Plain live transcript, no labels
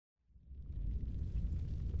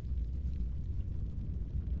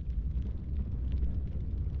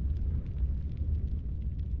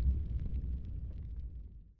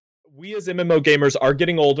we as MMO gamers are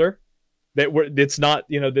getting older. It's not,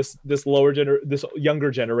 this younger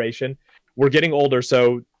generation. We're getting older,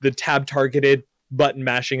 so the tab targeted button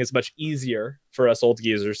mashing is much easier for us old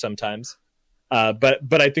users sometimes.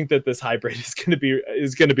 But I think that this hybrid is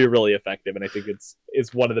gonna be really effective, and I think it's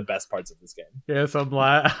one of the best parts of this game. Yes, I'm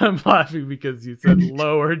laughing because you said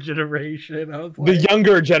lower generation. I was the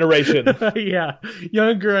younger generation. Yeah,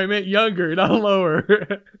 younger. I meant younger, not lower.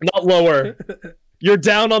 Not lower. You're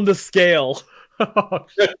down on the scale. Oh,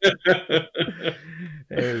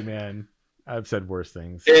 hey man, I've said worse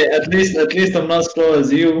things. Hey, at least I'm not slow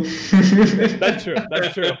as you. That's true.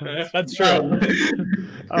 That's true.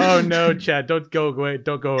 Oh no, Chad, don't go away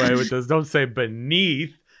with this. Don't say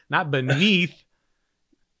beneath, not beneath.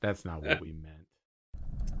 That's not what we meant.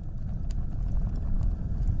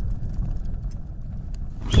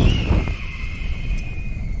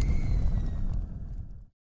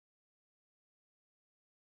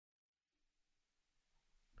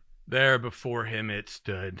 There before him it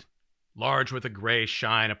stood, large with a gray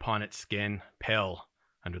shine upon its skin, pale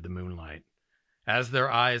under the moonlight. As their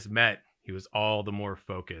eyes met, he was all the more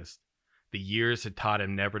focused. The years had taught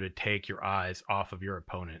him never to take your eyes off of your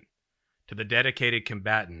opponent. To the dedicated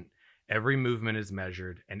combatant, every movement is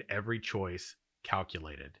measured and every choice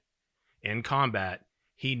calculated. In combat,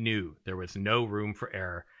 he knew there was no room for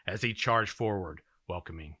error as he charged forward,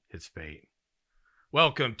 welcoming his fate.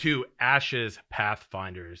 Welcome to Ashes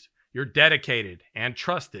Pathfinders, your dedicated and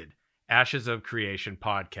trusted Ashes of Creation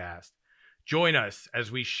podcast. Join us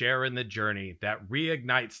as we share in the journey that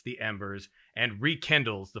reignites the embers and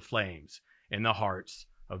rekindles the flames in the hearts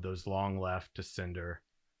of those long left to cinder.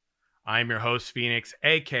 I am your host, Phoenix,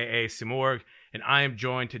 aka Simorg, and I am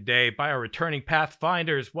joined today by our returning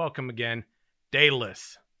Pathfinders. Welcome again,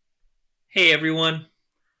 Daedalus. Hey everyone.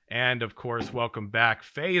 And of course, welcome back,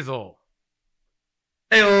 Faisal.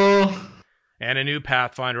 Heyo. And a new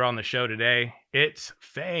Pathfinder on the show today. It's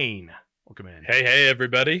Fane. Welcome in. Hey,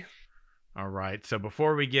 everybody. All right. So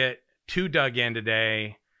before we get too dug in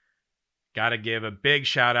today, got to give a big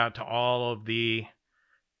shout out to all of the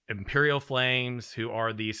Imperial Flames who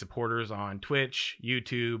are the supporters on Twitch,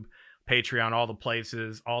 YouTube, Patreon, all the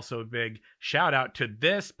places. Also a big shout out to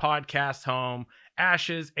this podcast home,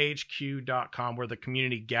 asheshq.com, where the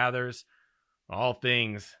community gathers all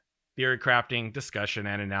things theory crafting, discussion,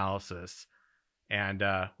 and analysis. And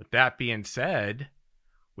with that being said,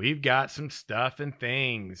 we've got some stuff and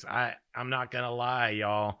things. I'm not gonna lie,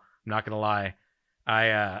 y'all. I'm not gonna lie.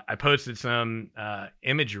 I posted some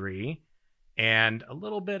imagery and a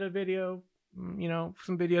little bit of video,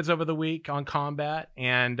 some videos over the week on combat.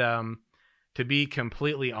 And to be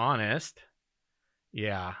completely honest,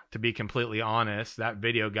 that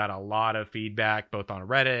video got a lot of feedback, both on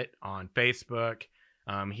Reddit, on Facebook,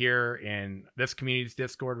 here in this community's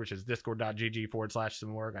Discord, which is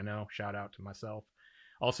discord.gg/Simorg. I know, shout out to myself.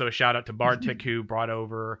 Also a shout out to Bartik, who brought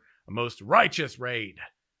over a most righteous raid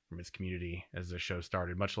from his community as the show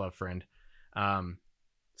started. Much love, friend.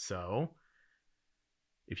 So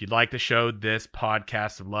if you'd like to show this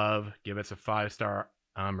podcast of love, give us a 5-star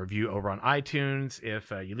review over on iTunes.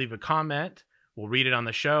 If you leave a comment, we'll read it on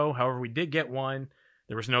the show. However, we did get one.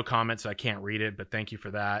 There was no comment, so I can't read it, but thank you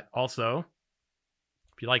for that. Also,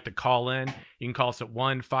 if you'd like to call in, you can call us at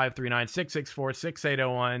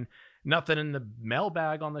 1-539-664-6801. Nothing in the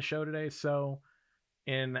mailbag on the show today, so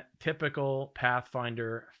in typical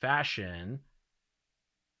Pathfinder fashion,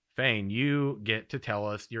 Fane, you get to tell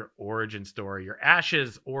us your origin story, your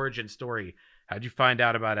Ashes origin story. How'd you find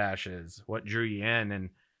out about Ashes? What drew you in,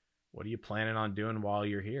 and what are you planning on doing while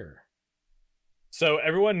you're here? So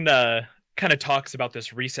everyone kind of talks about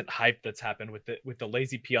this recent hype that's happened with the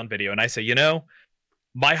Lazy Peon video, and I say,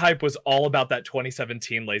 my hype was all about that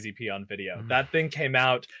 2017 Lazy Peon video. Mm-hmm. That thing came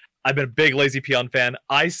out. I've been a big Lazy Peon fan.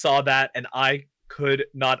 I saw that and I could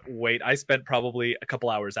not wait. I spent probably a couple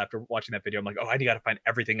hours after watching that video. I'm like, I got to find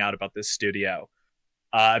everything out about this studio.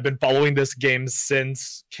 I've been following this game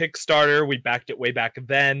since Kickstarter. We backed it way back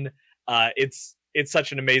then. It's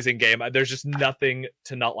such an amazing game. There's just nothing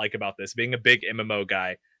to not like about this. Being a big MMO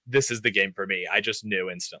guy, this is the game for me. I just knew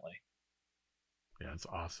instantly. Yeah, it's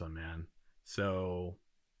awesome, man. So,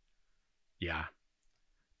 yeah,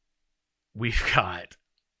 we've got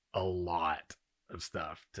a lot of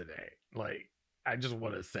stuff today. Like, I just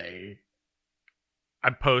want to say, I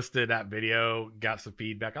posted that video, got some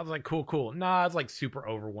feedback. I was like, cool. Nah, I was like super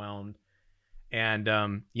overwhelmed. And,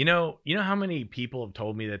 you know how many people have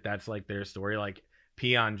told me that that's like their story? Like,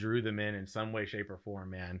 Peon drew them in some way, shape, or form,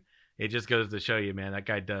 man. It just goes to show you, man, that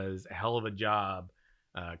guy does a hell of a job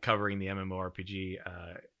covering the MMORPG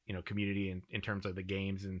community in terms of the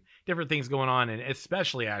games and different things going on, and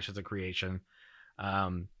especially Ashes of Creation.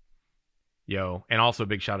 And also a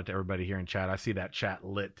big shout out to everybody here in chat. I see that chat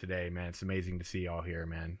lit today, man. It's amazing to see y'all here,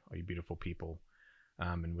 man. All you beautiful people.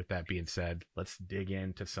 And with that being said, let's dig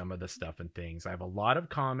into some of the stuff and things. I have a lot of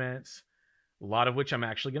comments, a lot of which I'm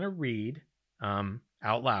actually going to read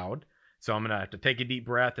out loud. So I'm going to have to take a deep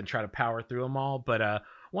breath and try to power through them all. But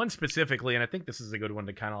one specifically, and I think this is a good one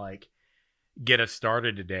to kind of like get us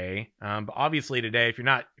started today. But obviously today,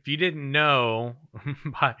 if you didn't know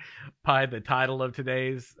by the title of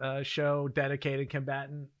today's show, Dedicated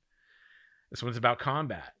Combatant, this one's about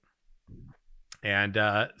combat. And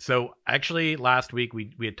so actually last week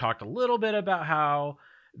we had talked a little bit about how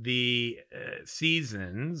the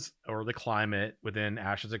seasons or the climate within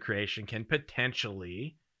Ashes of Creation can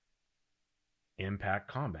potentially impact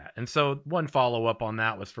combat. And so one follow-up on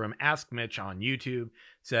that was from Ask Mitch on YouTube.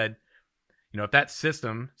 Said, if that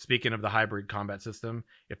system, speaking of the hybrid combat system,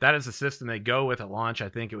 if that is a system they go with at launch, I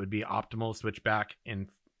think it would be optimal to switch back in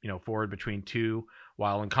forward between two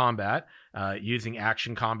while in combat, using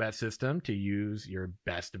action combat system to use your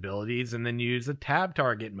best abilities, and then use a tab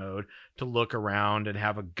target mode to look around and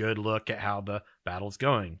have a good look at how the battle's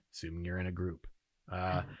going, assuming you're in a group.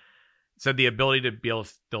 So the ability to be able to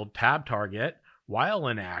still tab target while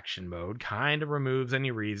in action mode kind of removes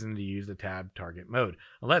any reason to use the tab target mode,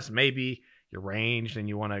 unless maybe you're ranged and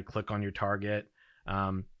you want to click on your target.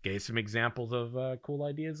 Gave some examples of cool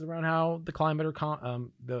ideas around how the climate or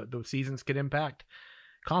the seasons could impact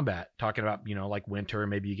combat. Talking about, like winter,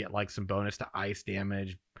 maybe you get like some bonus to ice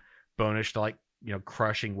damage, bonus to like,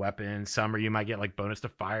 crushing weapons. Summer, you might get like bonus to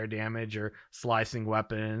fire damage or slicing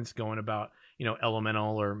weapons, going about,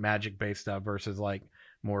 elemental or magic based stuff versus like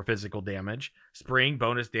more physical damage. Spring,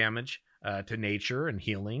 bonus damage to nature and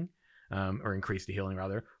healing, or increase the healing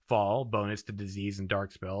rather. Fall, bonus to disease and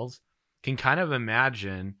dark spells. Can kind of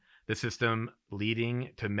imagine the system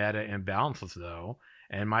leading to meta imbalances though,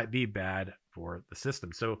 and might be bad for the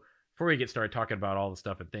system. So before we get started talking about all the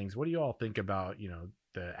stuff and things, what do you all think about,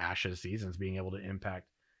 the Ashes seasons being able to impact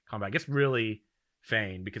combat? I guess really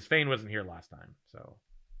Fane, because Fane wasn't here last time. So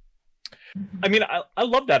I mean, I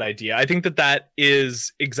love that idea. I think that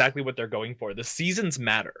is exactly what they're going for. The seasons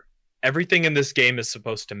matter. Everything in this game is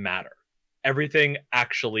supposed to matter. Everything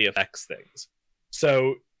actually affects things.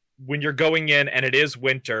 So when you're going in and it is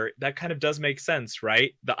winter, that kind of does make sense,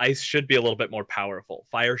 right? The ice should be a little bit more powerful.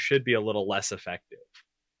 Fire should be a little less effective.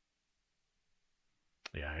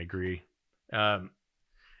 Yeah, I agree.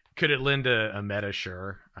 Could it lend a meta?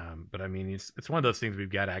 Sure. But I mean, it's one of those things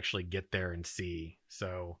we've got to actually get there and see.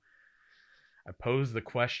 So I pose the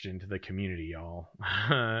question to the community, y'all.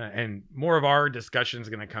 And more of our discussion is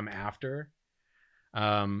going to come after.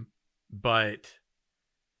 But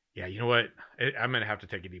yeah, you know what? I'm going to have to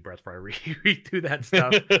take a deep breath before I read through that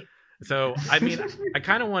stuff. So, I mean, I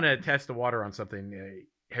kind of want to test the water on something.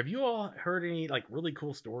 Have you all heard any like really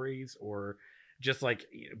cool stories, or just like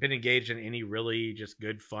been engaged in any really just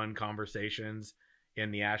good, fun conversations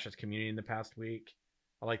in the Ashes community in the past week?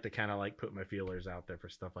 I like to kind of like put my feelers out there for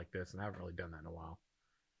stuff like this, and I haven't really done that in a while.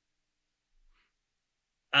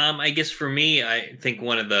 I guess for me, I think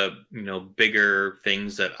one of the bigger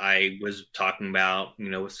things that I was talking about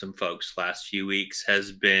with some folks last few weeks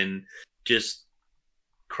has been just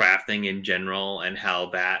crafting in general, and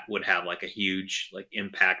how that would have like a huge like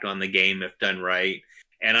impact on the game if done right.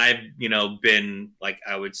 And I've been like,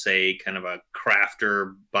 I would say kind of a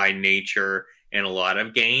crafter by nature in a lot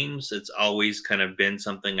of games. It's always kind of been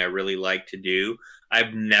something I really like to do.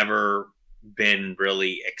 I've never been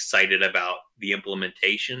really excited about the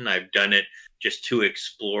implementation. I've done it just to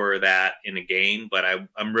explore that in a game, but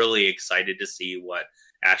I'm really excited to see what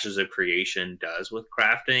Ashes of Creation does with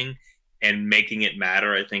crafting and making it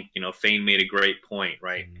matter. I think, Fane made a great point,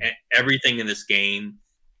 right? Mm-hmm. Everything in this game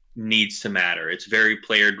needs to matter. It's very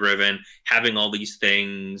player driven, having all these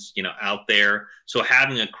things, out there. So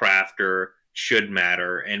having a crafter should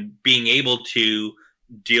matter, and being able to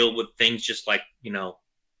deal with things just like,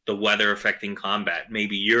 the weather affecting combat.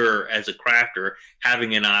 Maybe you're, as a crafter,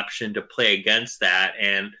 having an option to play against that,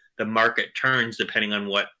 and the market turns depending on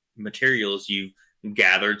what materials you've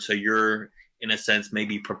gathered. So you're, in a sense,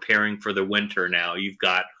 maybe preparing for the winter now. You've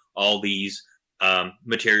got all these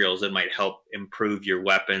materials that might help improve your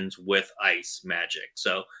weapons with ice magic.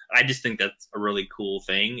 So I just think that's a really cool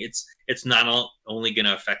thing. It's not only going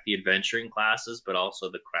to affect the adventuring classes, but also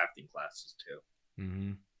the crafting classes too.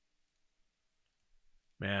 Mm-hmm.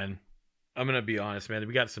 Man, I'm going to be honest, man.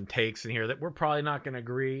 We got some takes in here that we're probably not going to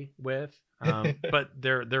agree with, but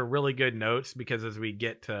they're really good notes, because as we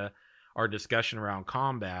get to our discussion around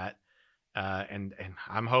combat, And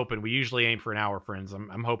I'm hoping, we usually aim for an hour, friends.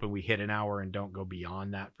 I'm hoping we hit an hour and don't go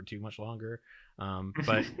beyond that for too much longer.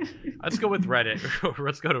 But let's go with Reddit.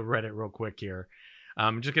 Let's go to Reddit real quick here.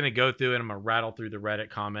 I'm just going to go through it. I'm going to rattle through the Reddit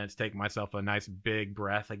comments, take myself a nice big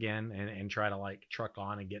breath again, and try to like truck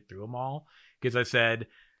on and get through them all. Because I said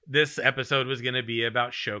this episode was going to be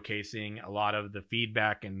about showcasing a lot of the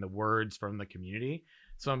feedback and the words from the community.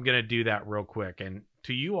 So I'm going to do that real quick. And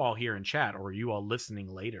to you all here in chat, or you all listening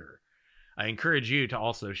later, I encourage you to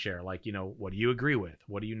also share, like, you know, what do you agree with?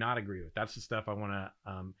 What do you not agree with? That's the stuff I want to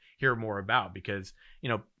hear more about, because, you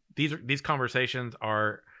know, these conversations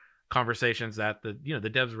are conversations that the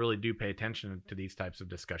devs really do pay attention to these types of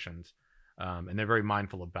discussions. And they're very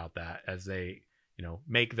mindful about that as they, you know,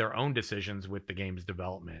 make their own decisions with the game's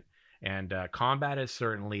development. And combat is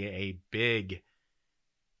certainly a big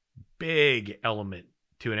element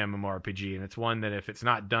to an MMORPG, and it's one that if it's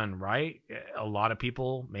not done right, a lot of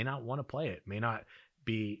people may not want to play it, may not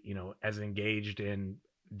be, you know, as engaged in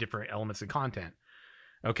different elements of content.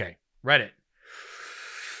 Okay, Reddit.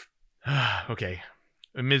 Okay,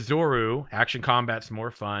 Mizuru, action combat's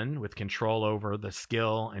more fun with control over the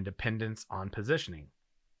skill and dependence on positioning.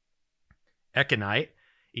 Econite,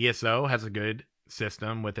 ESO has a good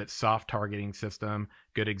system with its soft targeting system.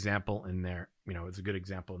 Good example in there. You know, it's a good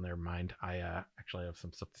example in their mind. I actually have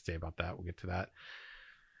some stuff to say about that. We'll get to that.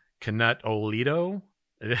 Canut Olido,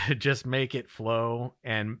 just make it flow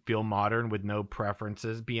and feel modern with no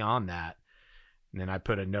preferences beyond that. And then I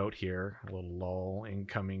put a note here, a little lull,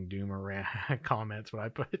 incoming Doomer comments. What I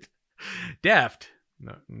put, Deft.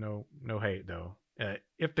 No hate though.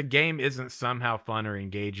 If the game isn't somehow fun or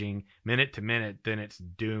engaging minute to minute, then it's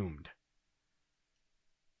doomed.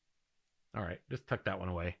 All right, just tuck that one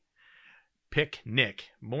away. Pick Nick.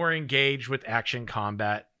 More engaged with action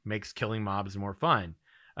combat makes killing mobs more fun.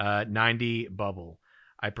 90 Bubble.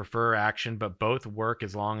 I prefer action, but both work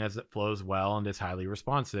as long as it flows well and is highly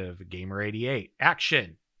responsive. Gamer 88.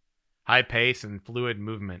 Action. High pace and fluid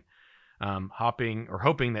movement. Hoping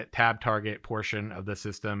that tab target portion of the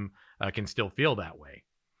system can still feel that way.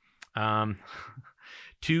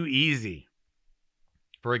 Too easy.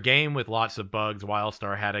 For a game with lots of bugs,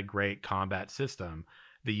 WildStar had a great combat system.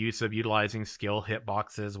 The use of utilizing skill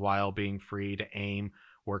hitboxes while being free to aim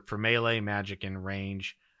worked for melee, magic, and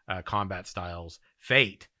range combat styles.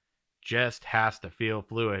 Fate just has to feel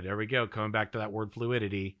fluid. There we go, coming back to that word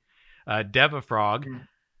fluidity. Devafrog,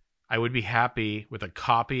 I would be happy with a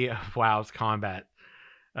copy of WoW's combat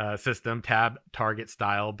system, tab target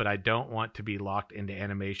style, but I don't want to be locked into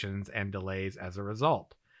animations and delays as a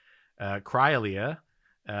result. Cryolia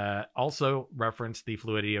also referenced the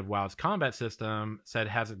fluidity of WoW's combat system, said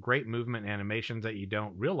it has a great movement and animations that you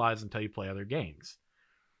don't realize until you play other games.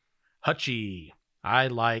 Hutchie, I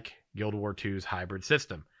like Guild War 2's hybrid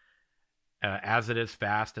system. As it is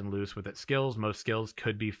fast and loose with its skills, most skills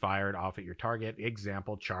could be fired off at your target.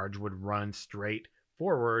 Example, charge would run straight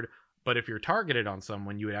forward, but if you're targeted on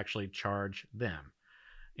someone, you would actually charge them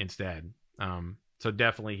instead. So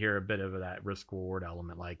definitely hear a bit of that risk reward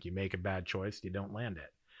element. Like, you make a bad choice, you don't land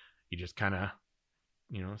it. You just kind of,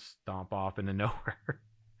 you know, stomp off into nowhere.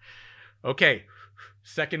 Okay,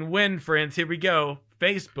 second win, friends. Here we go.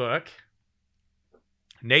 Facebook.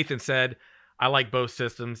 Nathan said, I like both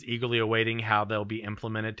systems, eagerly awaiting how they'll be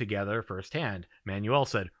implemented together firsthand. Manuel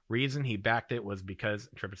said, reason he backed it was because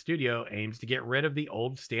Intrepid Studio aims to get rid of the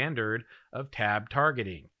old standard of tab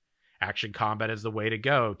targeting. Action combat is the way to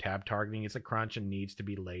go. Tab targeting is a crunch and needs to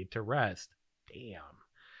be laid to rest. Damn.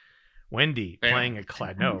 Wendy, playing a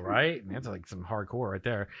cleric. No, right? That's like some hardcore right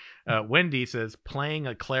there. Wendy says, playing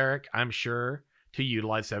a cleric, I'm sure, to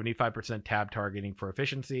utilize 75% tab targeting for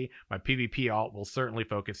efficiency. My PvP alt will certainly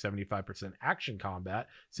focus 75% action combat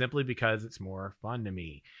simply because it's more fun to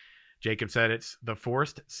me. Jacob said it's the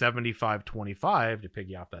forced 75-25 to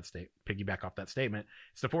piggyback off that statement.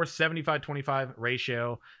 It's the forced 75-25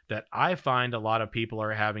 ratio that I find a lot of people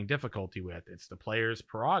are having difficulty with. It's the player's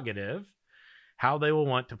prerogative, how they will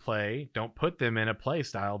want to play. Don't put them in a play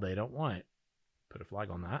style they don't want. Put a flag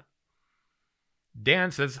on that. Dan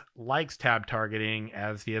says likes tab targeting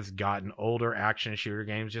as he has gotten older. Action shooter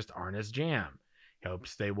games just aren't his jam. He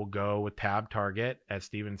hopes they will go with tab target. As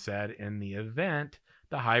Steven said in the event,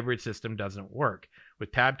 the hybrid system doesn't work.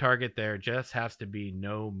 With tab target, there just has to be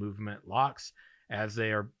no movement locks, as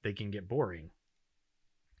they can get boring.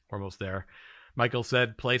 We're almost there. Michael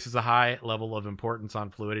said places a high level of importance on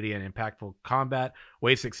fluidity and impactful combat.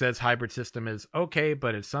 Wasik says hybrid system is okay,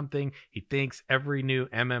 but it's something he thinks every new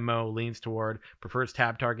MMO leans toward. Prefers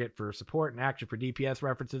tab target for support and action for DPS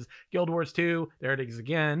references. Guild Wars 2, there it is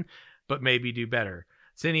again, but maybe do better.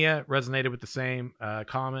 Cinia resonated with the same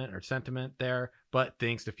comment or sentiment there, but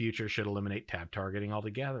thinks the future should eliminate tab targeting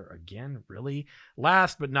altogether. Again, really?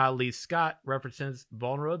 Last but not least, Scott references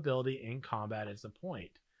vulnerability in combat as the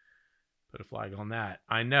point. Put a flag on that.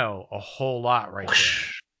 I know, a whole lot right there.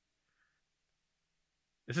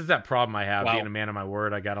 This is that problem I have being a man of my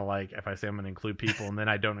word. I gotta, like, if I say I'm gonna include people and then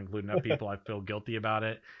I don't include enough people, I feel guilty about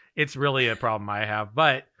it. It's really a problem I have,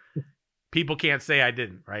 but people can't say I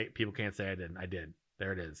didn't, right? People can't say I didn't. I did.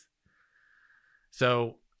 There it is.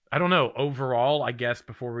 So I don't know. Overall, I guess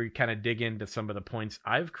before we kind of dig into some of the points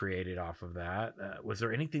I've created off of that, was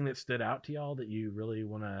there anything that stood out to y'all that you really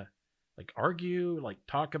want to like argue, like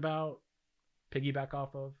talk about, piggyback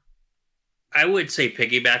off of? I would say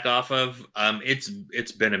piggyback off of.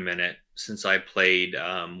 It's been a minute since I played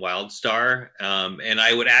WildStar, and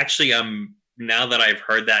I would actually now that I've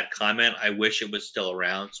heard that comment, I wish it was still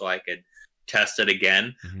around so I could test it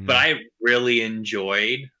again. Mm-hmm. But I really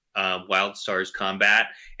enjoyed WildStar's combat,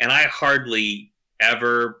 and I hardly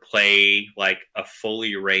ever play like a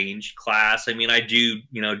fully ranged class. I mean, I do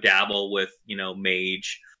dabble with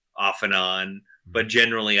mage off and on, but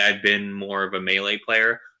generally I've been more of a melee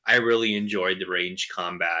player. I really enjoyed the ranged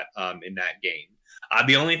combat in that game.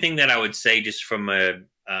 The only thing that I would say, just from a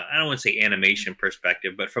I don't want to say animation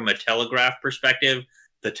perspective, but from a telegraph perspective,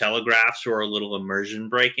 the telegraphs were a little immersion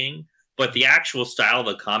breaking. But the actual style of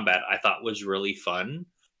the combat I thought was really fun.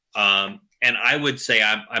 And I would say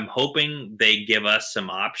I'm hoping they give us some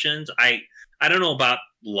options. I don't know about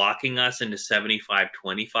locking us into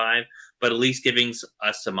 75-25, but at least giving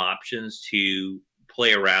us some options to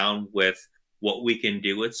play around with what we can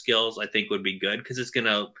do with skills, I think would be good, because it's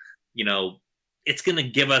gonna, it's gonna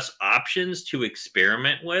give us options to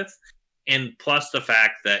experiment with, and plus the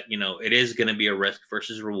fact that it is going to be a risk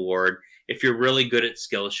versus reward. If you're really good at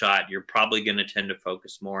skill shot, you're probably going to tend to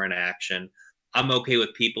focus more on action. I'm okay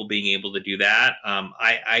with people being able to do that.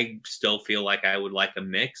 I still feel like I would like a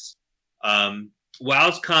mix.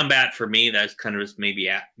 WoW's combat for me, that's kind of just maybe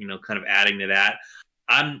kind of adding to that.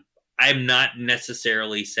 I'm not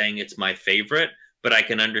necessarily saying it's my favorite, but I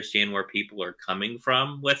can understand where people are coming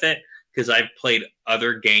from with it, because I've played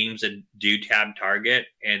other games that do tab target,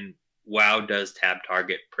 and WoW does tab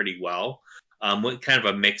target pretty well. With kind of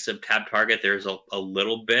a mix of tab target, there's a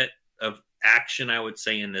little bit of action, I would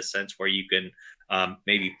say, in the sense where you can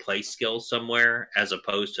maybe play skills somewhere as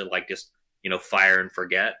opposed to like just fire and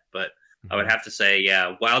forget. But I would have to say,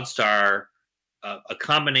 yeah, WildStar, a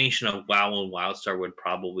combination of WoW and WildStar would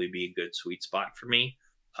probably be a good sweet spot for me.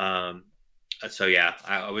 So yeah,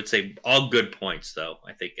 I would say all good points, though.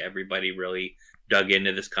 I think everybody really dug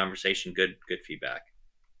into this conversation. Good feedback.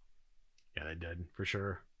 Yeah, they did, for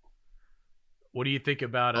sure. What do you think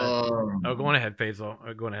about it? Go on ahead,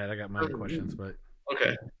 Faisal. Go on ahead. I got my own questions, but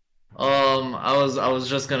okay. I was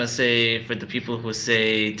just gonna say, for the people who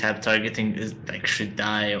say tab targeting is like should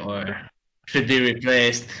die or should be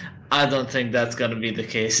replaced, I don't think that's gonna be the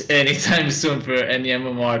case anytime soon for any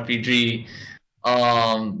MMORPG.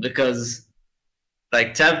 Because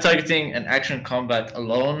like tab targeting and action combat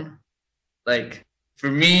alone, like for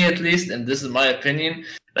me at least, and this is my opinion,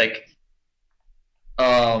 like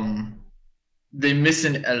they miss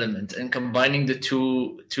an element, and combining the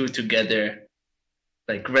two together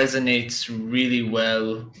like resonates really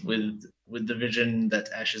well with the vision that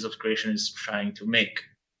Ashes of Creation is trying to make.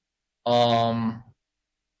 One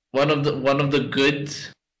of the good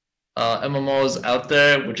MMOs out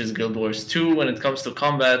there, which is Guild Wars 2, when it comes to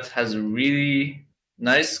combat, has a really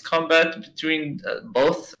nice combat between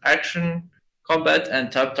both action combat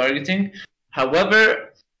and tab targeting. However,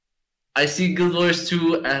 I see Guild Wars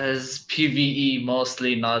 2 as PvE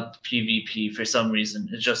mostly, not PvP for some reason.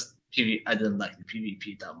 It's just PvE. I didn't like the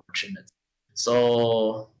PvP that much in it.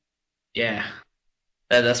 So, yeah,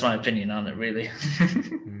 that's my opinion on it, really.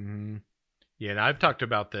 Mm-hmm. Yeah, and I've talked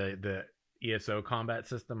about the ESO combat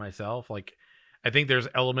system myself. Like, I think there's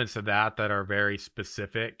elements of that are very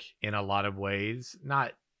specific in a lot of ways.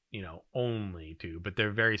 Not, only to, but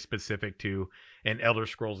they're very specific to an Elder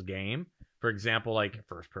Scrolls game. For example, like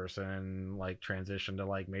first person, like transition to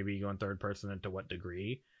like maybe going third person, and to what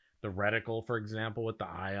degree. The reticle, for example, with the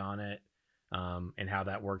eye on it, and how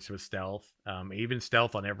that works with stealth. Even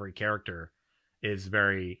stealth on every character is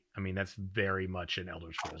that's very much an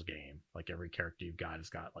Elder Scrolls game. Like every character you've got has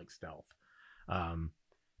got like stealth.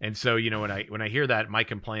 And so, when I hear that, my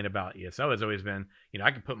complaint about ESO has always been, I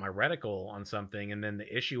can put my reticle on something, and then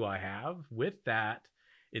the issue I have with that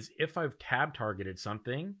is if I've tab targeted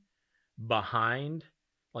something behind,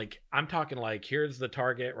 like I'm talking like here's the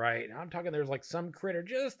target, right? And I'm talking there's like some critter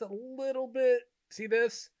just a little bit. See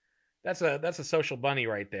this? That's a social bunny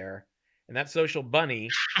right there. and that social bunny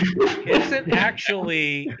isn't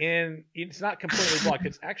actually in, it's not completely blocked.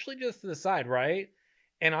 It's actually just to the side, right?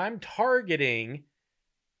 And I'm targeting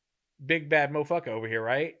big bad motherfucker over here,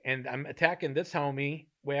 right? And I'm attacking this homie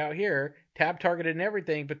way out here, tab targeted and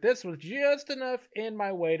everything, but this was just enough in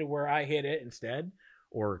my way to where I hit it instead,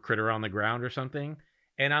 or critter on the ground or something.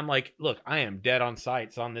 And I'm like, look, I am dead on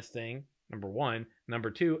sights on this thing, number one. Number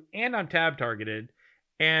two, and I'm tab targeted,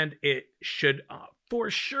 and it should for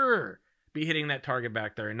sure be hitting that target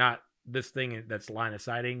back there, and not this thing that's line of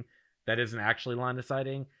sighting that isn't actually line of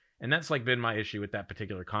sighting. And that's like been my issue with that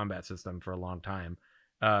particular combat system for a long time.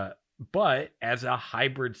 But as a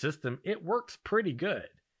hybrid system, it works pretty good.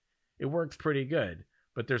 It works pretty good.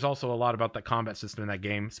 But there's also a lot about the combat system in that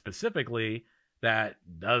game specifically that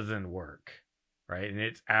doesn't work, right? And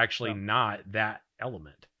it's actually not that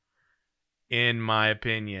element, in my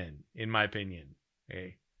opinion.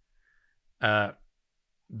 Okay.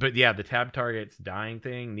 But yeah, the tab target's dying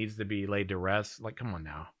thing needs to be laid to rest. Like, come on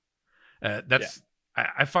now.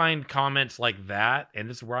 I find comments like that, and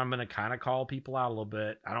this is where I'm going to kind of call people out a little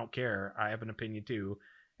bit. I don't care. I have an opinion too.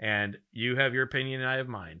 And you have your opinion and I have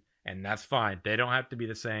mine. And that's fine. They don't have to be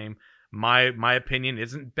the same. My opinion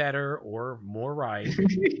isn't better or more right.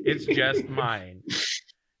 It's just mine.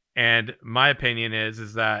 And my opinion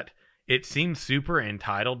is that it seems super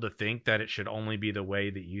entitled to think that it should only be the way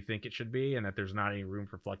that you think it should be, and that there's not any room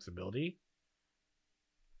for flexibility.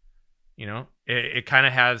 You know, it kind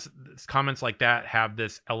of has comments like that have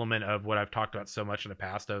this element of what I've talked about so much in the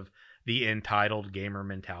past of the entitled gamer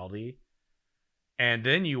mentality. And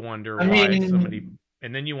then you wonder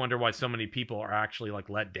why so many people are actually like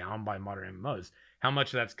let down by modern MMOs. How much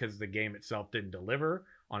of that's because the game itself didn't deliver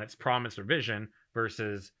on its promise or vision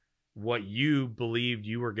versus what you believed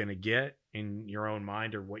you were going to get in your own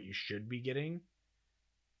mind, or what you should be getting.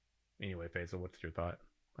 Anyway, Faisal, what's your thought?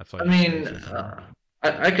 That's what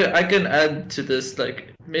I can add to this,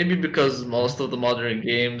 like, maybe because most of the modern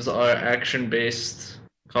games are action-based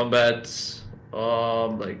combats,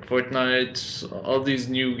 like Fortnite, all these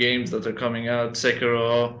new games that are coming out,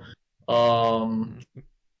 Sekiro,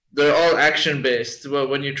 they're all action-based. Well,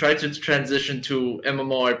 when you try to transition to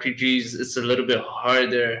MMORPGs, it's a little bit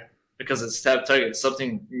harder because it's tab target. It's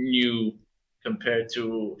something new compared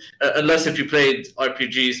to, unless if you played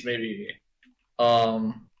RPGs, maybe.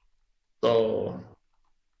 So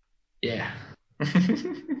yeah.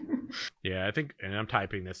 Yeah, I think, and I'm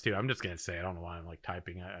typing this too. I'm just gonna say, I don't know why I'm like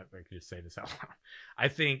typing. I could just say this out loud. I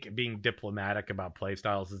think being diplomatic about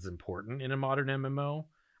playstyles is important in a modern MMO.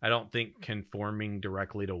 I don't think conforming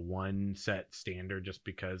directly to one set standard just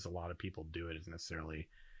because a lot of people do it is necessarily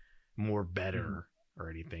more better or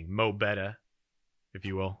anything. Mo better, if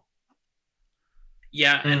you will.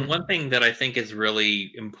 Yeah, and one thing that I think is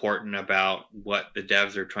really important about what the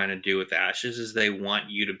devs are trying to do with Ashes is they want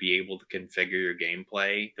you to be able to configure your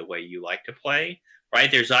gameplay the way you like to play, right?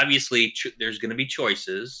 There's obviously, there's going to be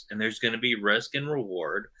choices, and there's going to be risk and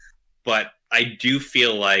reward, but I do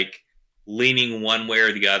feel like leaning one way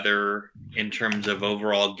or the other in terms of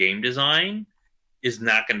overall game design is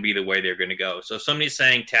not going to be the way they're going to go. So if somebody's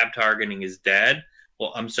saying tab targeting is dead,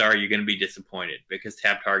 well, I'm sorry, you're going to be disappointed because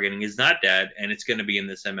tab targeting is not dead, and it's going to be in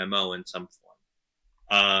this MMO in some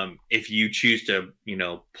form. If you choose to,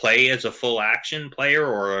 play as a full action player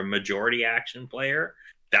or a majority action player,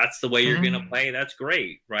 that's the way you're going to play. That's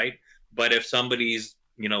great, right? But if somebody's,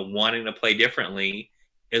 wanting to play differently,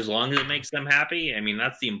 as long as it makes them happy, I mean,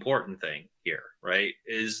 that's the important thing here, right?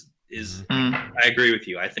 I agree with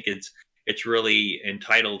you. I think it's really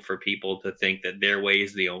entitled for people to think that their way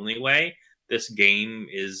is the only way. This game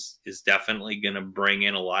is definitely going to bring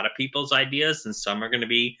in a lot of people's ideas, and some are going to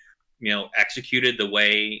be, executed the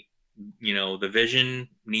way, the vision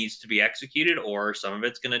needs to be executed, or some of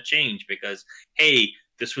it's going to change because, hey,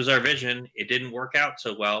 this was our vision. It didn't work out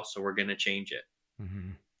so well, so we're going to change it. Mm-hmm.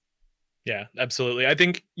 Yeah, absolutely. I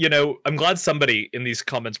think, I'm glad somebody in these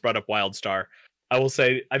comments brought up WildStar. I will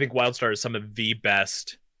say, I think WildStar is some of the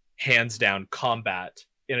best, hands down, combat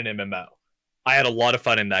in an MMO. I had a lot of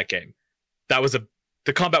fun in that game.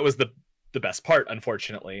 The combat was the best part,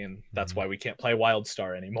 unfortunately, and that's why we can't play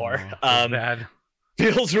WildStar anymore. Bad.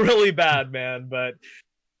 Feels really bad, man. But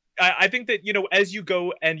I think that, as you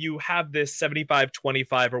go and you have this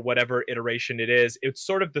 75-25 or whatever iteration it is, it's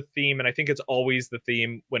sort of the theme, and I think it's always the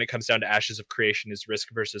theme when it comes down to Ashes of Creation is risk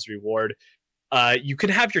versus reward. You can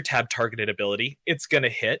have your tab targeted ability. It's going to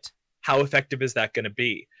hit. How effective is that going to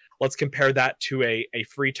be? Let's compare that to a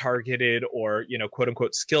free targeted or, quote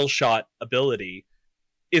unquote skill shot ability.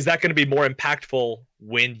 Is that going to be more impactful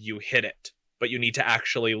when you hit it? But you need to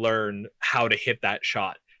actually learn how to hit that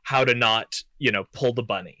shot, how to not, pull the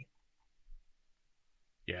bunny.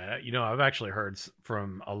 Yeah, I've actually heard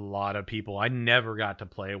from a lot of people. I never got to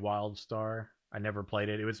play WildStar. I never played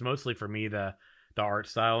it. It was mostly for me the art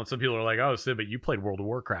style. And some people are like, "Oh, Sid, but you played World of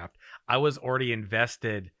Warcraft." I was already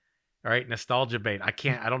invested. All right, nostalgia bait. I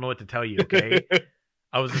don't know what to tell you. Okay,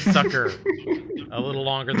 I was a sucker a little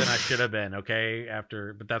longer than I should have been. Okay,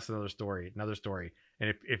 but that's another story.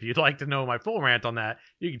 And if you'd like to know my full rant on that,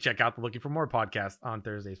 you can check out the Looking for More podcast on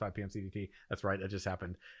Thursdays 5 p.m. CDT. That's right. That just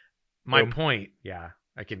happened. My point. Yeah.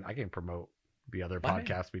 I can promote the other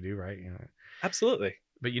podcasts we do, right? Absolutely.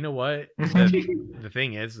 But you know what? The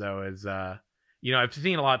thing is, though, is I've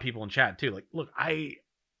seen a lot of people in chat too. Like, look,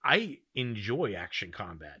 I enjoy action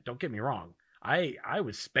combat. Don't get me wrong. I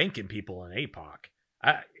was spanking people in APOC.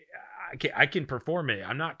 I can perform it.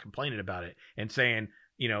 I'm not complaining about it and saying,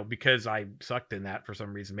 because I sucked in that for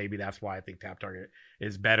some reason, maybe that's why I think Tap Target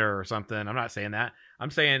is better or something. I'm not saying that.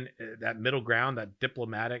 I'm saying that middle ground, that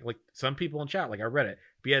diplomatic, like some people in chat, like I read it.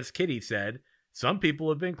 BS Kitty said, some people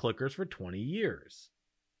have been clickers for 20 years.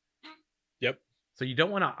 Yep. So you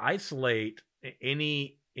don't want to isolate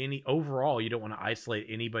any overall, you don't want to isolate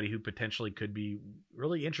anybody who potentially could be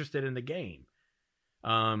really interested in the game.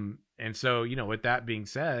 And so, with that being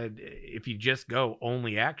said, if you just go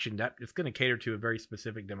only action, it's going to cater to a very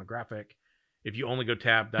specific demographic. If you only go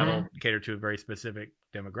tab, that'll cater to a very specific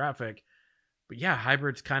demographic. But yeah,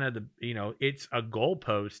 hybrid's kind of it's a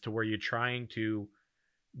goalpost to where you're trying to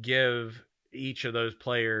give each of those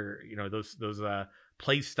player, those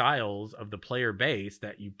play styles of the player base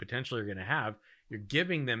that you potentially are going to have. You're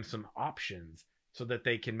giving them some options so that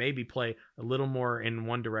they can maybe play a little more in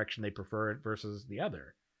one direction they prefer it versus the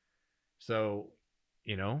other. So,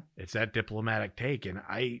 it's that diplomatic take, and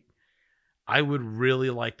I would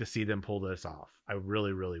really like to see them pull this off. I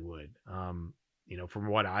really, really would. From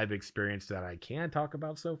what I've experienced that I can talk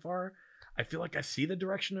about so far, I feel like I see the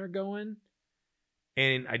direction they're going,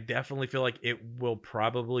 and I definitely feel like it will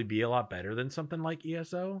probably be a lot better than something like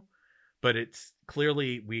ESO, but it's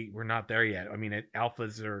clearly we're not there yet. I mean,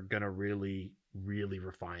 alphas are gonna really, really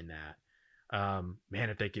refine that.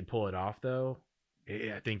 Man, if they can pull it off though,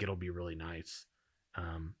 I think it'll be really nice.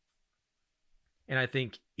 And I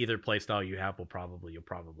think either playstyle you have you'll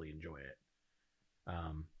probably enjoy it.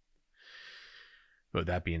 But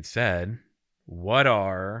that being said, what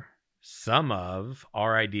are some of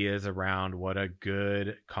our ideas around what a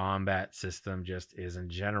good combat system just is in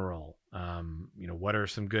general? What are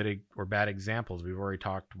some good or bad examples? We've already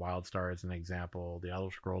talked WildStar as an example, the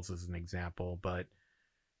Elder Scrolls as an example, but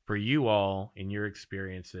for you all in your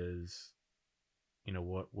experiences,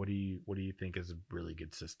 what do you think is a really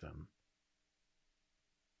good system?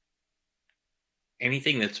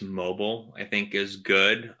 Anything that's mobile, I think, is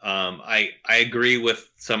good. I agree with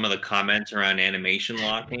some of the comments around animation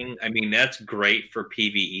locking. I mean, that's great for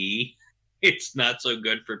PvE. It's not so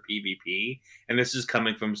good for PvP. And this is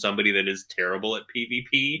coming from somebody that is terrible at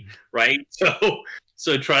PvP, right?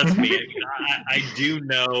 So trust me, I do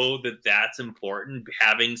know that that's important.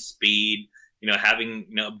 Having speed,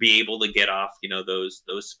 be able to get off, those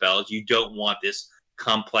spells. You don't want this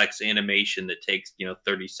complex animation that takes,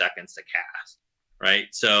 30 seconds to cast. Right.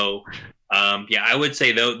 So, I would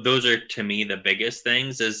say those are, to me, the biggest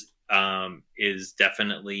things is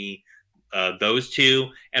definitely those two,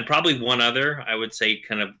 and probably one other. I would say,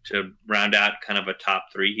 kind of to round out kind of a top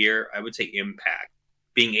three here, I would say impact,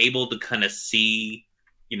 being able to kind of see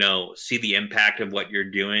the impact of what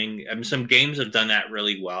you're doing. I mean, some games have done that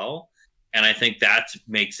really well, and I think that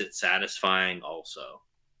makes it satisfying also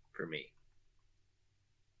for me.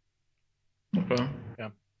 Okay. Yeah.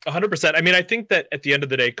 100%. I mean, I think that at the end of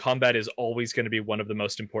the day, combat is always going to be one of the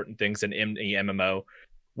most important things in any MMO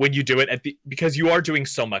when you do it because you are doing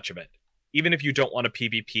so much of it. Even if you don't want a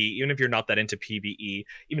PvP, even if you're not that into PvE,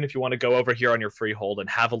 even if you want to go over here on your freehold and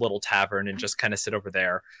have a little tavern and just kind of sit over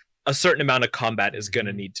there, a certain amount of combat is going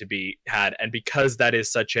to need to be had. And because that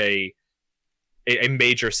is such a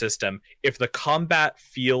major system, if the combat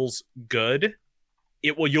feels good,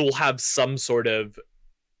 you'll have some sort of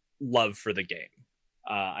love for the game.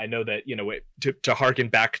 I know that, to harken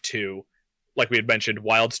back to, like we had mentioned,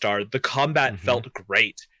 WildStar, the combat felt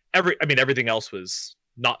great. Everything else was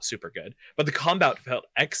not super good, but the combat felt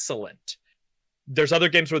excellent. There's other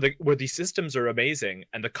games where the systems are amazing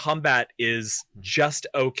and the combat is just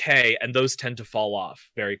okay, and those tend to fall off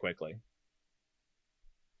very quickly.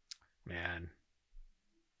 Man.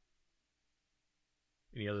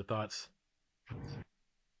 Any other thoughts?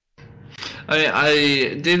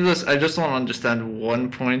 I just want to understand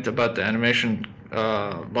one point about the animation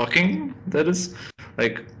locking. That is,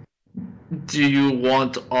 like, do you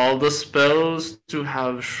want all the spells to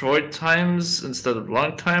have short times instead of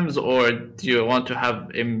long times, or do you want to have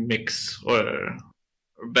a mix or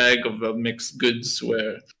a bag of mixed goods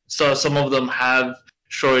where some of them have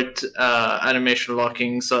short animation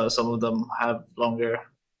locking, so some of them have longer?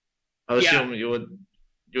 I assume you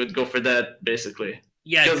would go for that basically.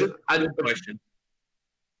 Yeah, good question.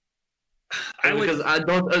 Because I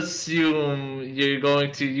don't assume you're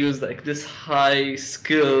going to use like this high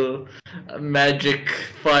skill magic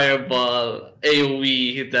fireball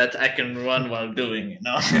AoE that I can run while doing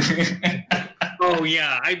it. Oh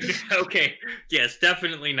yeah, okay. Yes,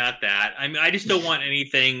 definitely not that. I mean, I just don't want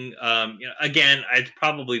anything. Again, it's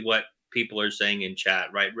probably what people are saying in chat,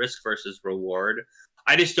 right? Risk versus reward.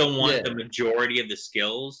 I just don't want the majority of the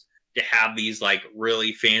skills to have these like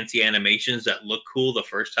really fancy animations that look cool the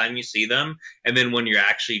first time you see them, and then when you're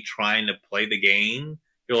actually trying to play the game,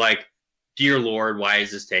 you're like, dear Lord, why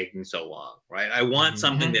is this taking so long? Right? I want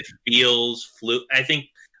something that feels fluid. I think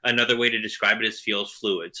another way to describe it is feels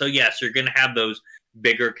fluid. So yes, you're going to have those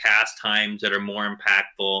bigger cast times that are more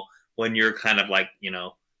impactful when you're kind of like,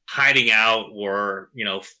 hiding out or,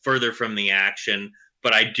 further from the action.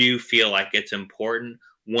 But I do feel like it's important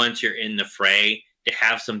once you're in the fray to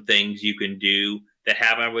have some things you can do that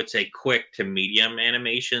have, I would say, quick to medium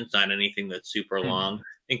animations, not anything that's super long. I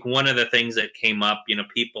think one of the things that came up,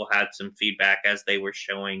 people had some feedback as they were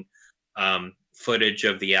showing footage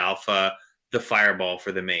of the alpha, the fireball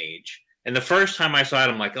for the mage. And the first time I saw it,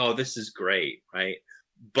 I'm like, oh, this is great, right?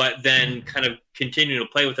 But then kind of continue to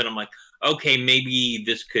play with it, I'm like, okay, maybe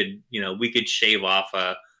this could, we could shave off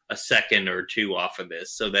a second or two off of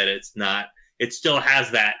this so that it's not, it still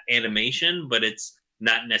has that animation, but it's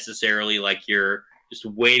not necessarily like you're just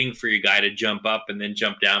waiting for your guy to jump up and then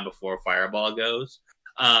jump down before a fireball goes.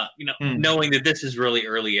 Knowing that this is really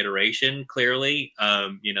early iteration, clearly,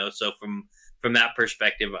 so from that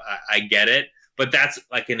perspective, I get it. But that's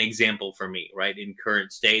like an example for me, right? In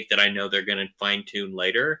current state that I know they're going to fine tune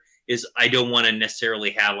later is I don't want to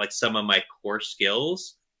necessarily have like some of my core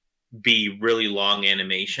skills be really long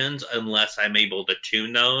animations unless I'm able to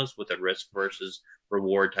tune those with a risk versus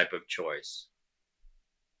reward type of choice.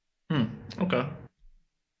 Okay.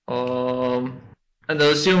 And I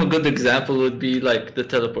assume a good example would be like the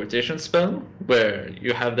teleportation spell, where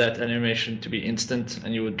you have that animation to be instant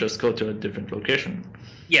and you would just go to a different location.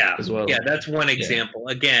 Yeah, as well. Yeah, that's one example.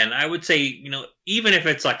 Yeah. Again, I would say, even if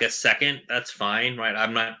it's like a second, that's fine, right?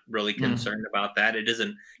 I'm not really concerned about that.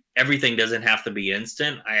 Everything doesn't have to be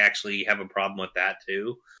instant. I actually have a problem with that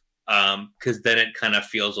too. Because then it kind of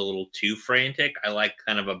feels a little too frantic. I like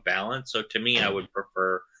kind of a balance. So to me, I would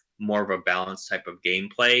prefer more of a balanced type of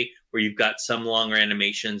gameplay where you've got some longer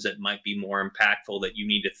animations that might be more impactful that you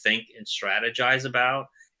need to think and strategize about,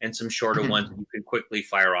 and some shorter ones that you can quickly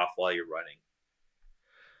fire off while you're running.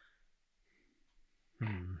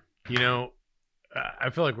 I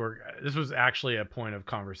feel like this was actually a point of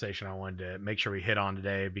conversation I wanted to make sure we hit on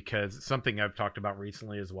today, because it's something I've talked about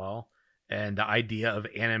recently as well. And the idea of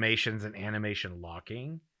animations and animation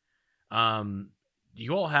locking.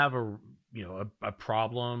 You all have a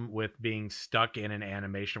problem with being stuck in an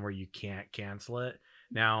animation where you can't cancel it.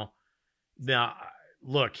 Now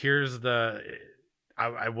look,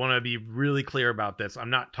 I want to be really clear about this. I'm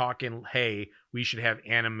not talking, hey, we should have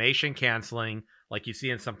animation canceling like you see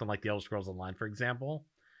in something like the Elder Scrolls Online, for example,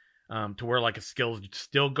 to where like a skill is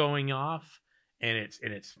still going off and it's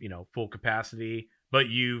full capacity, but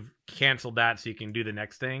you've canceled that so you can do the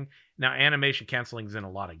next thing. Now, animation canceling is in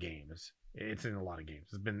a lot of games. It's in a lot of games.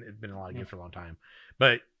 It's been in a lot of games for a long time,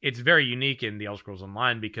 but it's very unique in the Elder Scrolls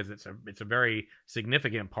Online because it's a very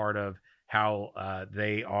significant part of how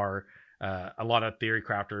they are. A lot of theory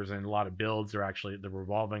crafters and a lot of builds are they're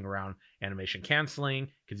revolving around animation canceling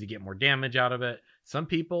because you get more damage out of it. Some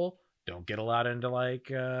people don't get allowed into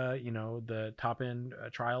the top end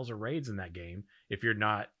trials or raids in that game if you're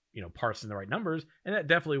not parsing the right numbers, and that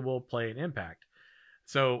definitely will play an impact.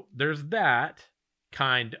 So there's that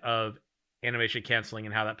kind of animation canceling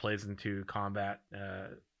and how that plays into combat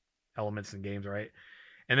elements in games, right?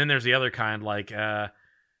 And then there's the other kind, like I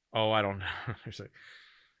don't know.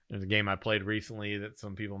 There's a game I played recently that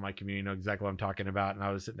some people in my community know exactly what I'm talking about, and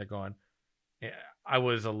I was sitting there going, I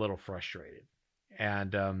was a little frustrated.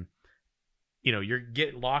 And you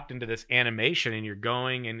get locked into this animation and you're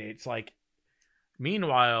going, and it's like,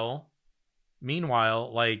 meanwhile,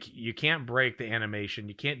 like you can't break the animation,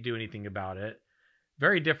 you can't do anything about it.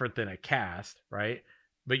 Very different than a cast, right?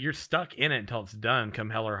 But you're stuck in it until it's done, come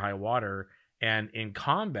hell or high water. And in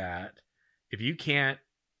combat, if you can't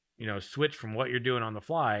switch from what you're doing on the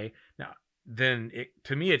fly, now then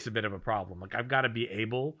to me it's a bit of a problem. Like I've got to be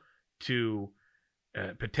able to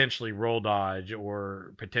potentially roll dodge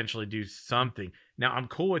or potentially do something. Now, I'm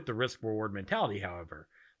cool with the risk reward mentality, however.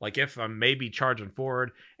 Like if I'm maybe charging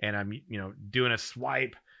forward and I'm, doing a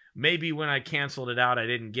swipe, maybe when I canceled it out, I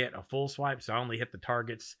didn't get a full swipe. So I only hit the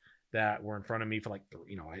targets that were in front of me for like,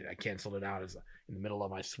 I canceled it out as in the middle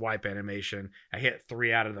of my swipe animation. I hit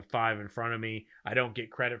 3 out of the 5 in front of me. I don't get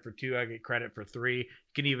credit for 2. I get credit for 3. You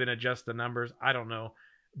can even adjust the numbers. I don't know.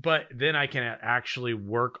 But then I can actually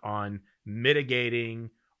work on mitigating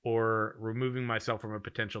or removing myself from a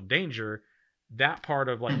potential danger. That part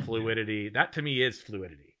of like fluidity, that to me is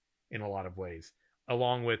fluidity in a lot of ways,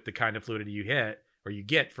 along with the kind of fluidity you hit or you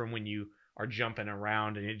get from when you are jumping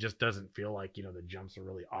around and it just doesn't feel like, the jumps are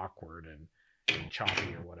really awkward and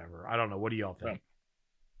choppy or whatever. I don't know. What do y'all think?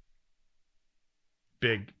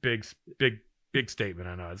 Big statement.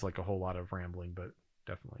 I know it's like a whole lot of rambling, but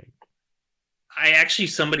definitely.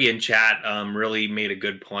 Somebody in chat really made a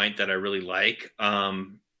good point that I really like.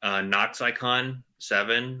 Noxicon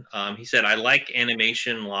 7. He said, I like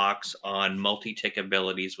animation locks on multi-tick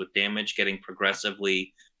abilities with damage getting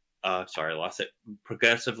progressively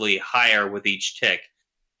progressively higher with each tick.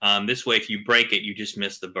 This way, if you break it, you just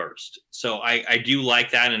miss the burst. So I do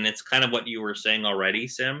like that, and it's kind of what you were saying already,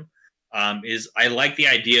 Sim. Is I like the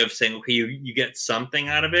idea of saying, okay, you get something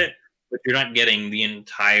out of it, but you're not getting the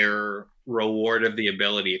entire reward of the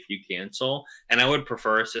ability if you cancel. And I would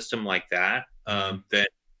prefer a system like that, that,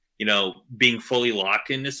 being fully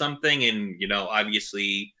locked into something and,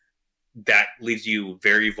 obviously that leaves you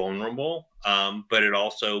very vulnerable. But it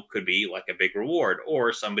also could be like a big reward,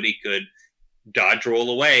 or somebody could dodge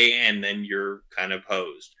roll away and then you're kind of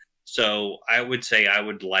hosed. So I would say I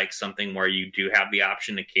would like something where you do have the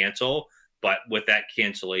option to cancel, but with that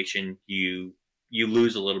cancellation, you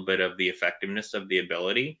lose a little bit of the effectiveness of the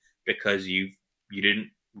ability because you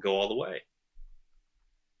didn't go all the way.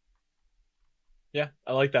 Yeah,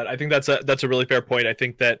 I like that. I think that's a really fair point. I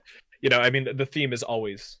think that, the theme is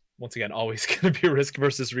always going to be risk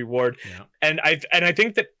versus reward. Yeah. And I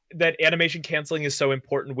think that animation canceling is so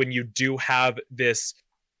important when you do have this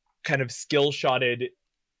kind of skill shotted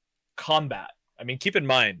combat. I mean, keep in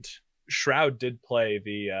mind, Shroud did play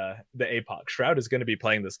the APOC. Shroud is going to be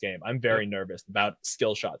playing this game. I'm very nervous about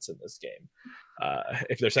skill shots in this game.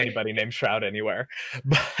 If there's anybody named Shroud anywhere,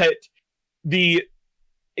 but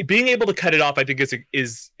being able to cut it off, I think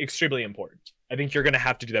is extremely important. I think you're going to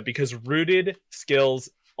have to do that because rooted skills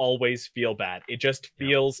always feel bad. It just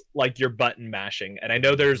feels like you're button mashing. And I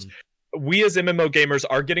know we as MMO gamers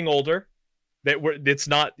are getting older. It's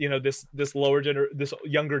not, this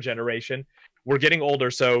younger generation. We're getting older,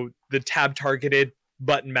 so the tab targeted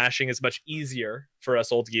button mashing is much easier for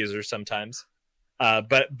us old users sometimes.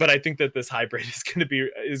 But I think that this hybrid is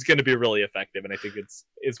going to be really effective, and I think it's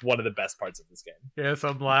one of the best parts of this game. Yes,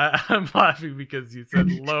 I'm laughing because you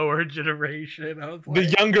said lower generation. I was like,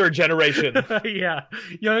 the younger generation. Yeah,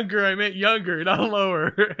 younger. I meant younger, not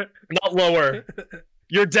lower. Not lower.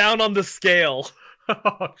 You're down on the scale.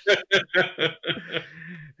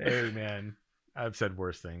 Hey man, I've said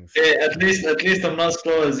worse things. Hey, at least I'm not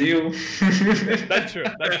slow as you. That's true.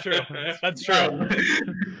 That's true.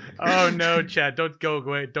 Oh no, Chad, don't go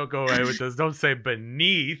away with this. Don't say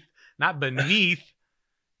beneath, not beneath.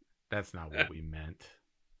 That's not what we meant.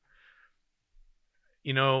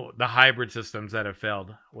 The hybrid systems that have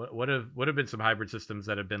failed. What have been some hybrid systems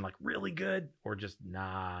that have been like really good, or just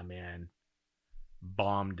nah, man,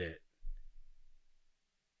 bombed it?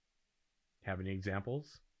 Have any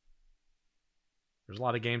examples? There's a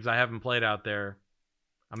lot of games I haven't played out there.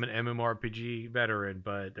 I'm an MMORPG veteran,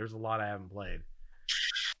 but there's a lot I haven't played.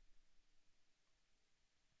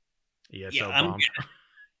 ESO bomb.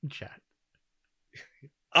 Chat.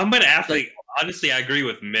 I'm gonna honestly, I agree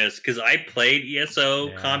with Miss because I played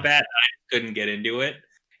ESO combat. I couldn't get into it,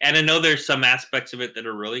 and I know there's some aspects of it that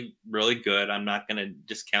are really, really good. I'm not gonna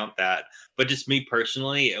discount that, but just me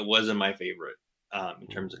personally, it wasn't my favorite in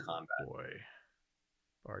terms of combat. Boy,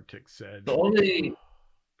 Bartik said the only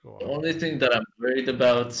thing that I'm worried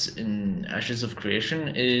about in Ashes of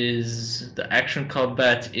Creation is the action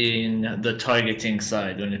combat in the targeting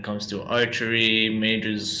side when it comes to archery,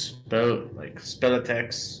 mages, spell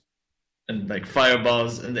attacks, and like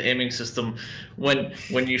fireballs, and the aiming system. When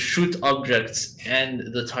you shoot objects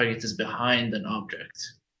and the target is behind an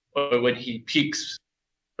object, or when he peeks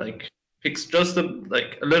just a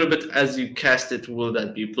little bit as you cast it, will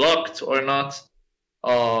that be blocked or not?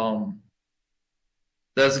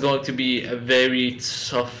 That's going to be a very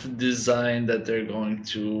tough design that they're going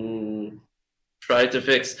to try to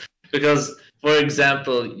fix. Because, for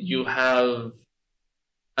example,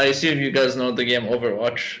 I assume you guys know the game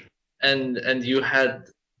Overwatch, and you had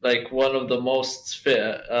like one of the most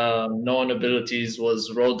known abilities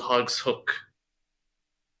was Roadhog's Hook.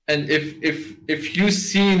 And if you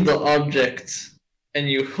see the object and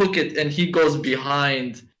you hook it and he goes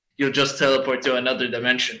behind, you'll just teleport to another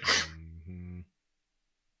dimension.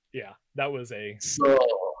 Yeah, that was a. So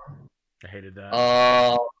I hated that.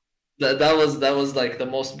 That was like the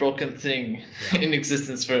most broken thing in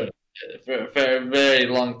existence for a very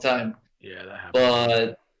long time. Yeah, that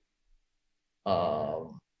happened.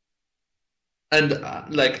 But and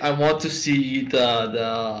like I want to see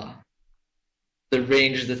the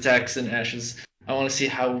ranged attacks in Ashes. I want to see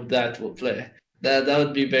how that will play. That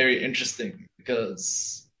would be very interesting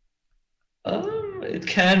because it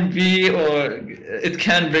can be or it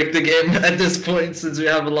can break the game at this point since we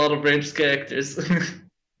have a lot of ranged characters.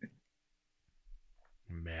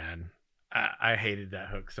 Man, I hated that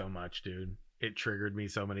hook so much, dude. It triggered me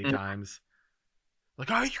so many times.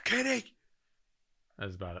 Like, are you kidding?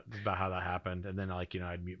 That's about how that happened. And then, like,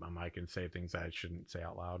 I'd mute my mic and say things I shouldn't say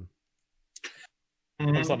out loud.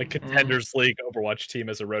 I was on a Contenders League Overwatch team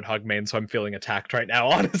as a Roadhog main, so I'm feeling attacked right now,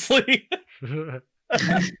 honestly. There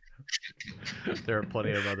are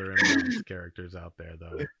plenty of other imbalanced characters out there,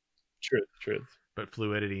 though. Truth. But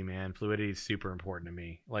fluidity, man. Fluidity is super important to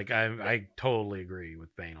me. Like, I totally agree with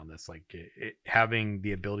Bane on this. Like, it having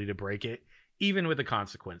the ability to break it, even with a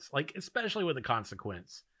consequence. Like, especially with a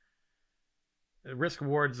consequence. Risk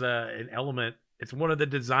reward's an element. It's one of the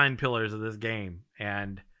design pillars of this game.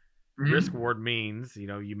 And risk reward means,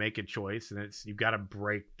 you make a choice and you've got to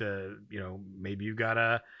break maybe you've got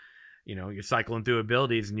to, you're cycling through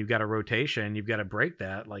abilities and you've got a rotation. You've got to break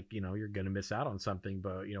that. Like, you're going to miss out on something,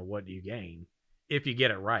 but what do you gain if you get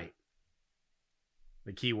it right?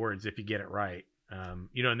 The key words, if you get it right. And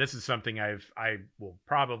this is something I will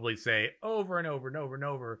probably say over and over and over and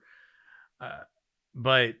over.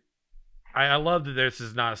 But I love that this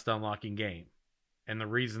is not a stun locking game. And the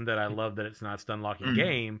reason that I love that it's not a stun locking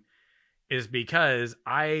game is because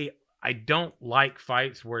I don't like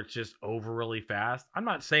fights where it's just over really fast. I'm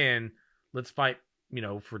not saying let's fight,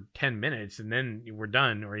 for 10 minutes and then we're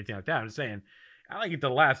done or anything like that. I'm just saying I like it to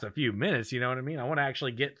last a few minutes. You know what I mean? I want to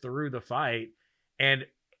actually get through the fight. And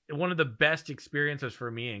one of the best experiences for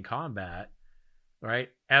me in combat, right,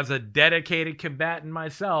 as a dedicated combatant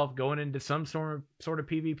myself going into some sort of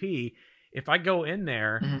PvP, if I go in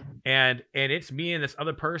there and it's me and this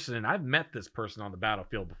other person, and I've met this person on the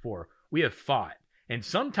battlefield before, we have fought, and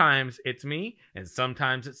sometimes it's me and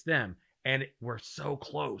sometimes it's them, and we're so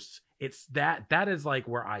close. It's that is like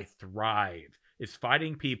where I thrive, is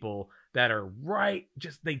fighting people that are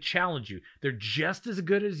they challenge you. They're just as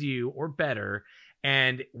good as you or better.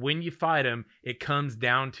 And when you fight them, it comes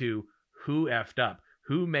down to who effed up,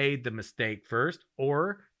 who made the mistake first,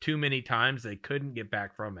 or too many times they couldn't get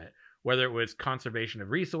back from it. Whether it was conservation of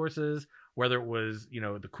resources, whether it was,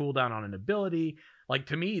 the cooldown on an ability. Like,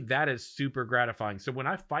 to me, that is super gratifying. So when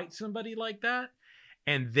I fight somebody like that,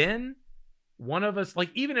 and then one of us, like,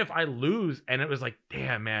 even if I lose and it was like,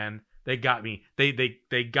 damn, man, they got me. They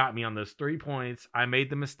got me on those 3 points. I made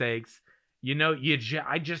the mistakes.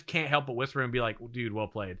 I just can't help but whisper and be like, dude, well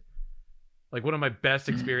played. Like, one of my best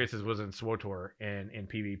experiences was in SWTOR and in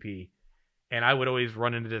PvP. And I would always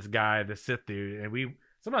run into this guy, the Sith dude, and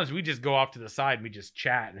sometimes we just go off to the side and we just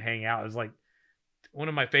chat and hang out. It was like one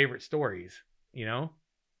of my favorite stories,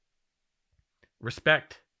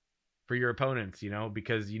 Respect for your opponents,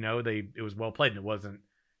 because, it was well played and it wasn't,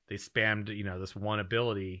 they spammed, this one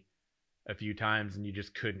ability a few times and you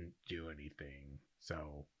just couldn't do anything.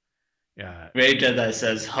 So, yeah. Ray Jedi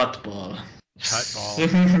says hot ball. Hot ball.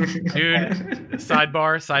 Dude,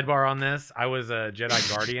 sidebar on this. I was a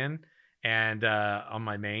Jedi Guardian and on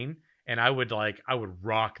my main. And I would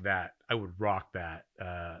rock that. I would rock that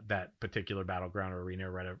particular battleground or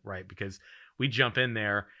arena, right? Because we jump in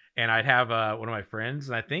there, and I'd have one of my friends,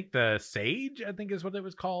 and I think the Sage, I think is what it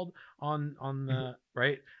was called on the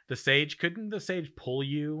right. The Sage, couldn't the Sage pull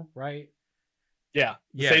you, right? Yeah,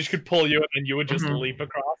 the Sage could pull you, and you would just leap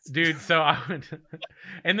across, dude. So I would,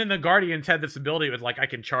 and then the Guardians had this ability with I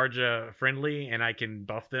can charge a friendly, and I can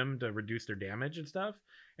buff them to reduce their damage and stuff.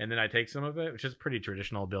 And then I take some of it, which is a pretty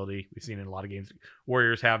traditional ability. We've seen in a lot of games.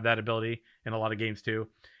 Warriors have that ability in a lot of games too.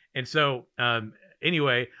 And so,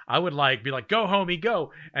 anyway, I would be like, go homie,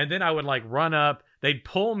 go. And then I would run up, they'd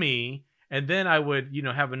pull me. And then I would,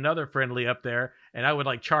 have another friendly up there and I would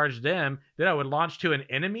charge them. Then I would launch to an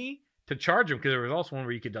enemy to charge them. Cause there was also one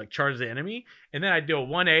where you could charge the enemy. And then I'd do a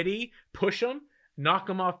 180, push them, knock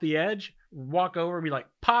them off the edge, walk over and be like,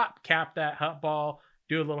 pop, cap that hut ball,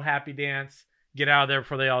 do a little happy dance. Get out of there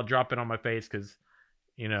before they all drop it on my face because,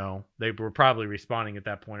 they were probably respawning at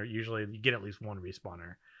that point. Or usually you get at least one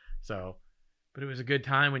respawner. So, but it was a good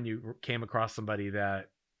time when you came across somebody that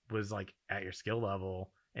was like at your skill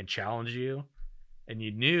level and challenged you, and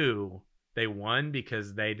you knew they won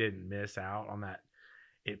because they didn't miss out on that.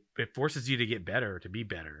 It forces you to get better, to be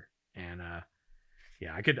better. And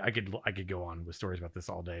yeah, I could go on with stories about this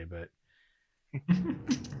all day, but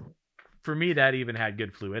for me that even had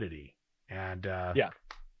good fluidity. And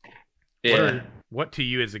what to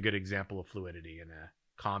you is a good example of fluidity in a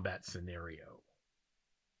combat scenario?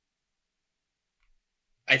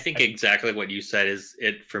 I think exactly what you said is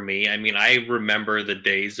it for me. I mean, I remember the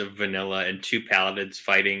days of vanilla and two paladins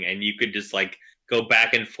fighting, and you could just like go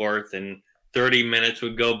back and forth, and 30 minutes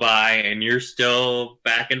would go by, and you're still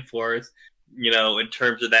back and forth. You know, in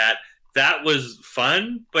terms of that, that was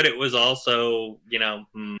fun, but it was also, you know,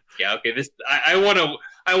 yeah, okay, this I want to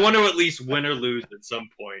at least win or lose at some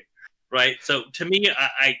point, right? So to me,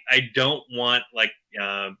 I don't want like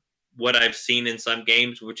what I've seen in some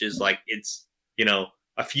games, which is like it's, you know,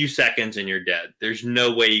 a few seconds and you're dead. There's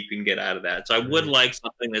no way you can get out of that. So I would like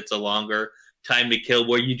something that's a longer time to kill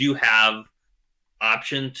where you do have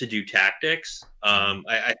option to do tactics.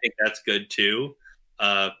 I think that's good too.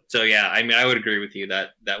 So yeah, I mean, I would agree with you that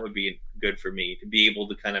that would be good for me to be able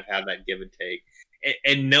to kind of have that give and take,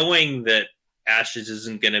 and knowing that Ashes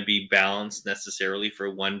isn't going to be balanced necessarily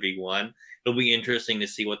for 1v1. It'll be interesting to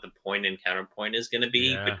see what the point and counterpoint is going to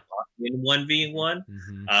be in 1v1.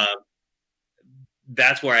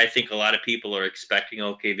 That's where I think a lot of people are expecting,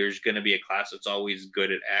 okay, there's going to be a class that's always good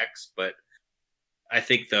at X, but I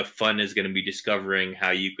think the fun is going to be discovering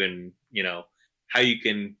how you can, you know, how you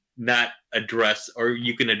can not address, or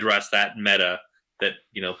you can address that meta that,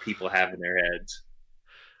 you know, people have in their heads.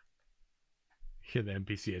 Yeah, the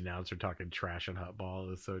NPC announcer talking trash on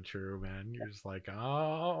Hutball is so true, man. You're just like,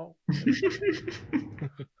 oh.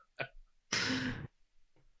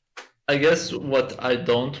 I guess what I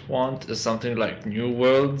don't want is something like New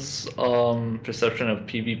World's perception of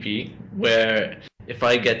PvP, where if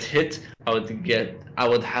I get hit, I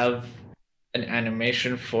would have an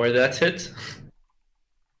animation for that hit.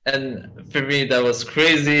 And for me, that was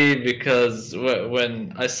crazy because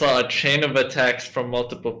when I saw a chain of attacks from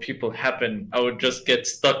multiple people happen, I would just get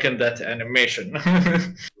stuck in that animation.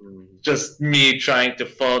 Just me trying to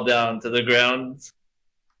fall down to the ground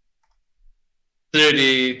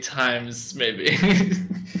 30 times, maybe.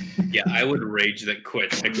 Yeah, I would rage that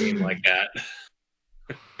quit a game like that.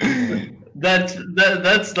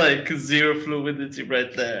 That's like zero fluidity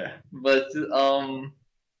right there. But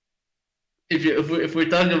if we're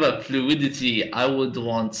talking about fluidity, I would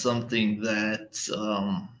want something that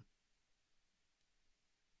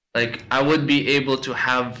like I would be able to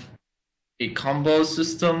have a combo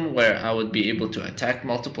system where I would be able to attack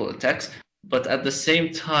multiple attacks, but at the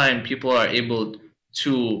same time, people are able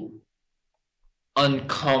to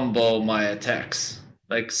uncombo my attacks.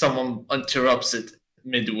 Like someone interrupts it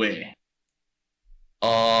midway.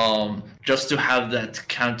 Just to have that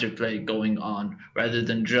counterplay going on rather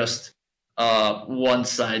than just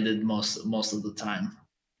one-sided most of the time.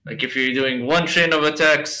 Like if you're doing one chain of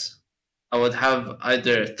attacks, I would have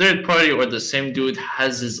either a third party or the same dude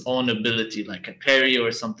has his own ability, like a parry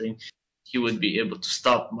or something. He would be able to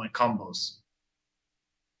stop my combos.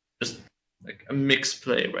 Just like a mixed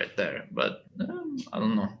play right there, but I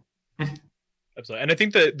don't know. Absolutely. And I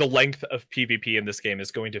think the length of PvP in this game is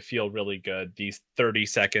going to feel really good. These 30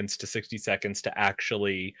 seconds to 60 seconds to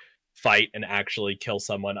actually fight and actually kill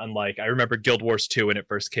someone. Unlike, I remember Guild Wars 2 when it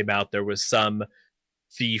first came out, there was some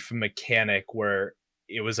thief mechanic where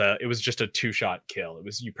it was just a 2-shot kill. It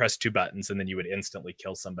was you press 2 buttons and then you would instantly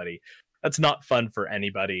kill somebody. That's not fun for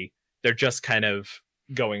anybody. They're just kind of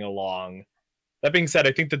going along. That being said,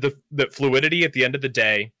 I think that the fluidity at the end of the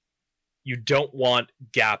day, you don't want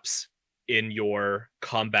gaps in your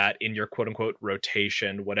combat, in your quote-unquote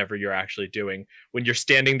rotation, whatever you're actually doing. When you're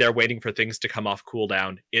standing there waiting for things to come off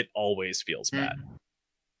cooldown, it always feels bad.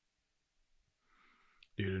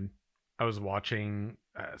 Dude, I was watching,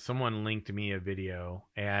 someone linked me a video,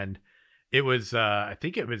 and it was, I'm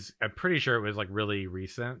pretty sure it was like really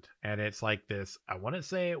recent, and it's like this, I want to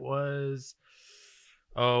say it was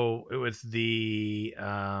the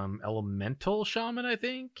elemental shaman, I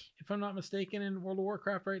think, if I'm not mistaken, in World of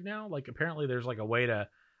Warcraft right now. Like apparently there's like a way to,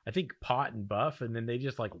 I think, pot and buff, and then they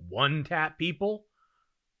just like one tap people,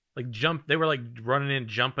 like they were like running in,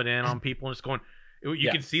 jumping in on people and just going,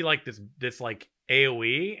 you could see like this like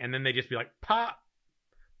AoE, and then they just be like pop,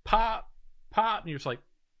 pop, pop, and you're just like,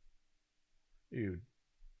 dude.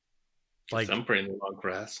 Like I'm pretty in the long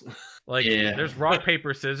grass. Like there's rock,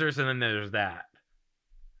 paper, scissors, and then there's that.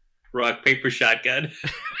 Rock, paper, shotgun.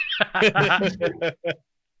 Rock,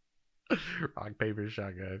 paper,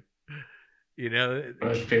 shotgun. You know,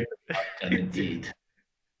 Rock, paper, shotgun, indeed.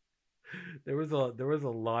 there was a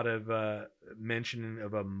lot of mention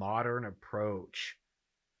of a modern approach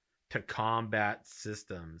to combat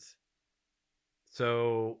systems.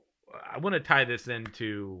 So I want to tie this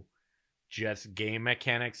into just game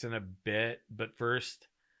mechanics in a bit, but first,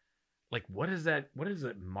 like, what does that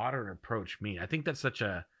modern approach mean? I think that's such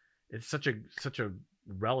a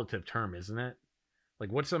relative term, isn't it?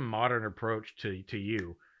 Like, what's a modern approach to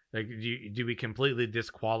you? Like, do we completely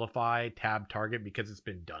disqualify tab target because it's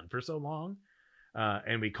been done for so long,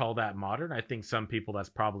 and we call that modern? I think some people, that's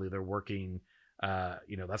probably their working,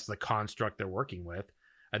 that's the construct they're working with.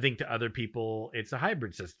 I think to other people, it's a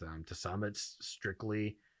hybrid system. To some, it's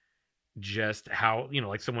strictly just how,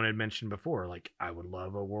 like someone had mentioned before, like, I would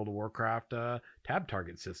love a World of Warcraft tab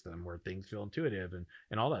target system where things feel intuitive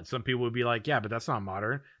and all that. Some people would be like, yeah, but that's not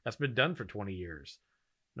modern. That's been done for 20 years.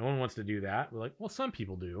 No one wants to do that. We're like, well, some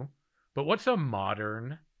people do. But what's a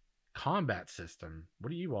modern combat system?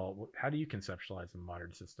 How do you conceptualize a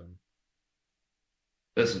modern system?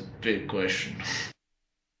 That's a big question.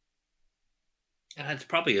 It's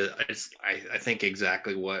probably I think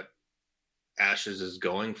exactly what Ashes is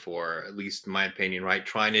going for, at least in my opinion, right?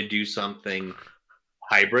 Trying to do something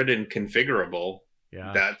hybrid and configurable.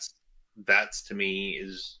 Yeah. That's to me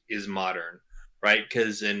is modern, right?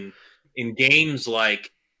 Because in games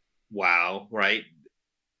like WoW, right,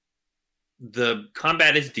 the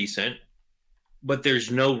combat is decent, but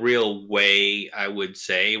there's no real way, I would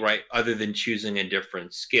say, right, other than choosing a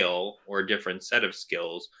different skill or a different set of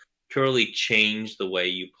skills to really change the way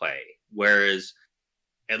you play. Whereas,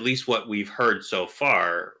 at least what we've heard so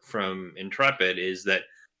far from Intrepid is that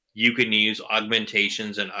you can use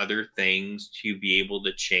augmentations and other things to be able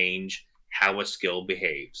to change how a skill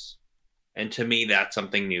behaves. And to me, that's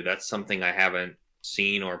something new. That's something I haven't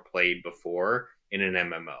seen or played before in an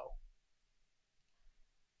MMO.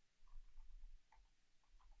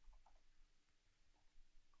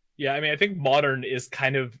 Yeah, I mean, I think modern is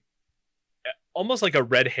kind of almost like a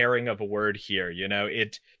red herring of a word here.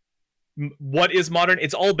 What is modern?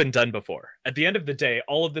 It's all been done before. At the end of the day,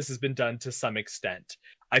 all of this has been done to some extent.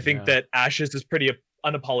 I think that Ashes is pretty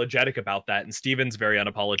unapologetic about that, and Steven's very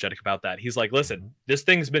unapologetic about that. He's like, listen, this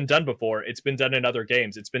thing's been done before. It's been done in other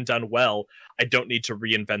games. It's been done well. I don't need to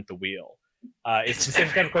reinvent the wheel. It's the same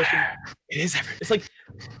kind of question. It is. It's like,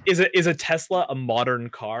 is a Tesla a modern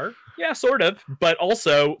car? Yeah, sort of, but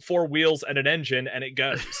also 4 wheels and an engine, and it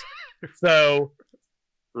goes. So,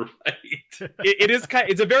 right.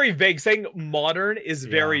 It's a very vague saying. Modern is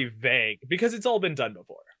very vague because it's all been done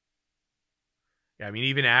before. Yeah, I mean,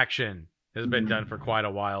 even action has been done for quite a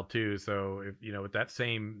while too. So, if with that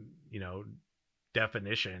same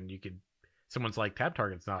definition, someone's like, tab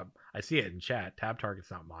target's not. I see it in chat. Tab target's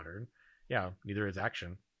not modern. Yeah, neither is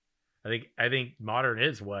action. I think modern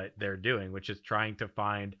is what they're doing, which is trying to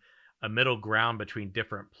find a middle ground between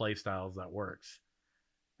different play styles that works.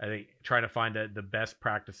 I think trying to find the best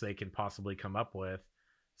practice they can possibly come up with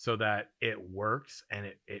so that it works and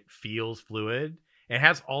it feels fluid. It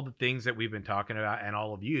has all the things that we've been talking about, and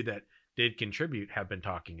all of you that did contribute have been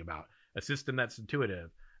talking about. A system that's intuitive,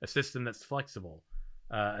 a system that's flexible,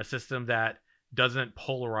 a system that doesn't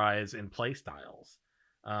polarize in play styles,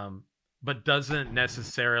 but doesn't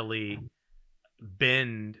necessarily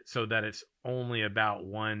bend so that it's only about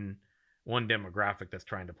one demographic that's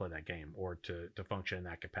trying to play that game or to function in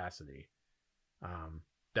that capacity.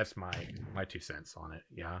 That's my 2 cents on it.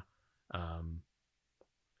 Yeah.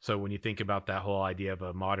 So when you think about that whole idea of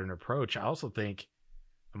a modern approach, I also think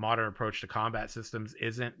a modern approach to combat systems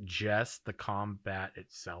isn't just the combat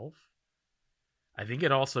itself. I think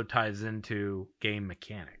it also ties into game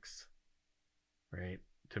mechanics, right?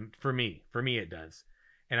 For me it does.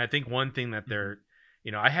 And I think one thing that they're,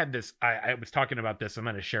 I had this, I was talking about this. I'm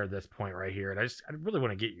going to share this point right here. And I really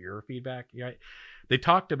want to get your feedback. Yeah. They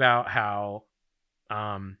talked about how,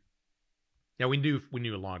 we knew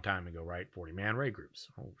a long time ago, right? 40-man raid groups.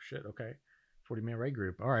 Oh shit. Okay. 40-man raid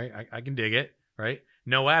group. All right. I can dig it. Right.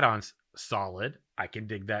 No add-ons. Solid. I can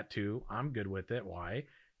dig that too. I'm good with it. Why?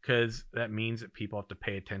 Because that means that people have to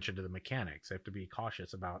pay attention to the mechanics. They have to be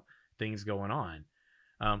cautious about things going on.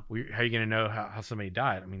 How are you going to know how somebody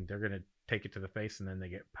died? I mean, they're going to take it to the face and then they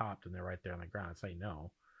get popped and they're right there on the ground and say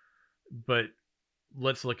no. But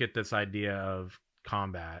let's look at this idea of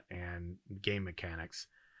combat and game mechanics.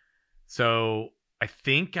 So I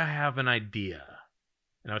think I have an idea.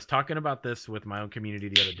 And I was talking about this with my own community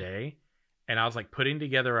the other day. And I was like putting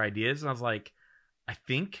together ideas. And I was like, I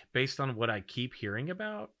think based on what I keep hearing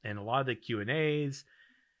about and a lot of the Q&As,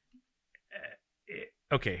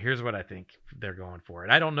 okay, here's what I think they're going for.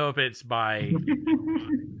 And I don't know if it's by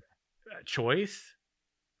choice.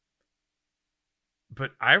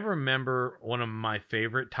 But I remember one of my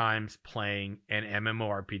favorite times playing an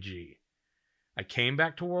MMORPG. I came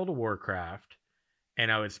back to World of Warcraft, and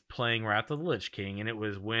I was playing Wrath of the Lich King, and it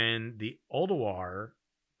was when the Ulduar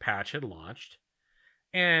patch had launched.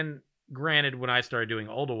 And granted, when I started doing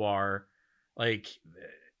Ulduar, like,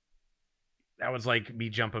 that was like me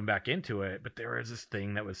jumping back into it, but there was this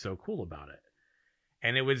thing that was so cool about it.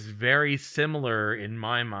 And it was very similar in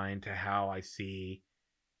my mind to how I see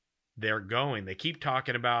they're going. They keep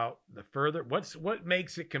talking about the further what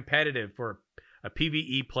makes it competitive for a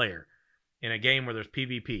PvE player in a game where there's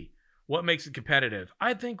PvP. What makes it competitive?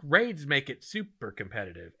 I think raids make it super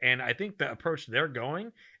competitive. And I think the approach they're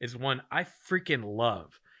going is one I freaking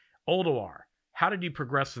love. Ulduar. How did you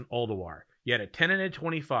progress in Ulduar? You had a 10 and a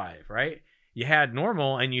 25, right? You had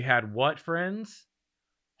normal, and you had what, friends?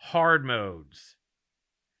 Hard modes.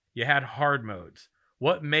 You had hard modes.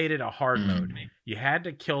 What made it a hard mode? You had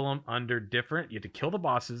to kill them you had to kill the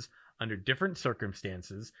bosses under different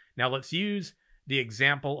circumstances. Now let's use the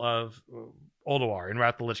example of Ulduar in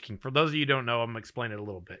Wrath of the Lich King. For those of you who don't know, I'm going to explain it a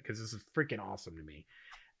little bit because this is freaking awesome to me.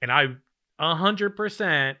 And I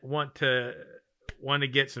 100% want to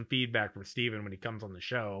get some feedback from Steven when he comes on the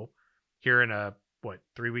show here in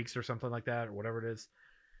 3 weeks or something like that, or whatever it is.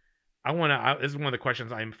 This is one of the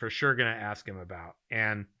questions I'm for sure going to ask him about.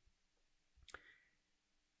 And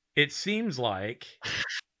it seems like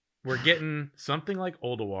we're getting something like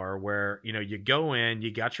Ulduar where, you go in,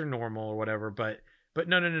 you got your normal or whatever, but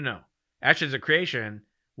no. Ashes of Creation,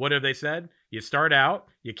 what have they said? You start out,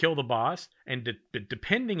 you kill the boss, and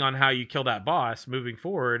depending on how you kill that boss moving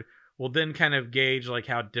forward, will then kind of gauge like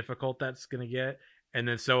how difficult that's going to get, and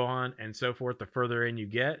then so on and so forth the further in you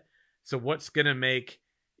get. So what's going to make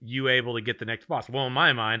you able to get the next boss? Well, in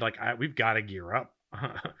my mind, we've got to gear up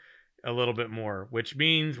a little bit more, which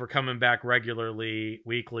means we're coming back regularly,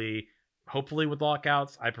 weekly, hopefully with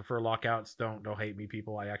lockouts. I prefer lockouts. Don't hate me,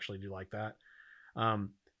 people. I actually do like that.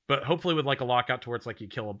 But hopefully with like a lockout towards like you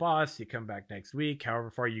kill a boss, you come back next week, however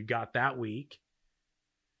far you got that week.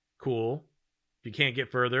 Cool. If you can't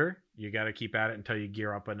get further, you got to keep at it until you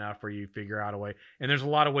gear up enough or you figure out a way. And there's a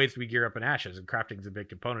lot of ways we gear up in Ashes, and crafting is a big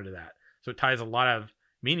component of that. So it ties a lot of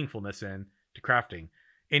meaningfulness in to crafting.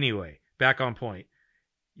 Anyway, back on point.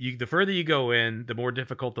 The further you go in, the more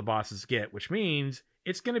difficult the bosses get, which means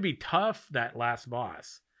it's going to be tough, that last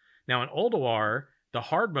boss. Now in Ulduar, the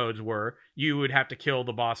hard modes were you would have to kill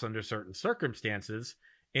the boss under certain circumstances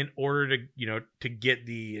in order to get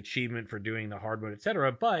the achievement for doing the hard mode,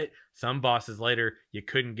 etc. But some bosses later, you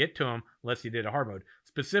couldn't get to them unless you did a hard mode.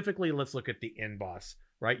 Specifically, let's look at the end boss,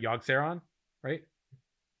 right? Yogg-Saron, right?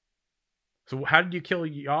 So how did you kill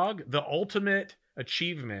Yogg? The ultimate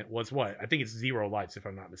achievement was what? I think it's 0 lights, if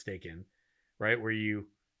I'm not mistaken, right? Where you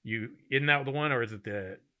isn't that the one, or is it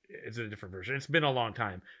a different version? It's been a long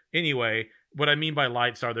time. Anyway, what I mean by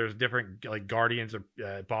lights are there's different like guardians or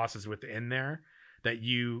bosses within there that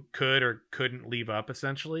you could or couldn't leave up,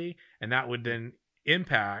 essentially, and that would then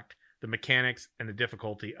impact the mechanics and the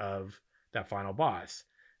difficulty of that final boss.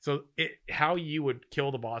 So how you would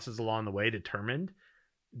kill the bosses along the way determined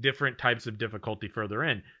different types of difficulty further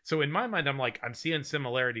in. So in my mind, I'm seeing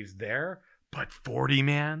similarities there, but 40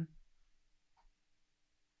 man?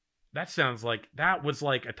 That sounds like that was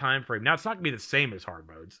like a time frame. Now it's not gonna be the same as hard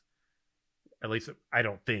modes. At least I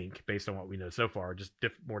don't think, based on what we know so far, just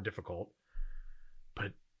more difficult.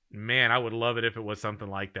 But man, I would love it if it was something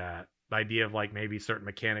like that. The idea of like maybe certain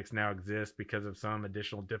mechanics now exist because of some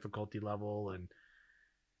additional difficulty level, and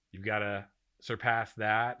you've got to surpass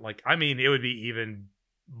that. It would be even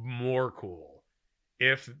more cool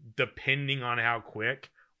if, depending on how quick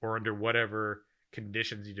or under whatever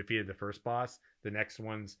conditions you defeated the first boss, the next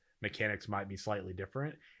one's mechanics might be slightly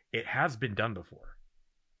different. It has been done before.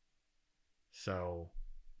 So,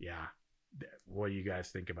 yeah. What do you guys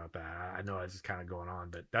think about that? I know it's just kind of going on,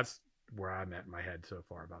 but that's where I'm at in my head so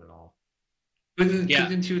far about it all.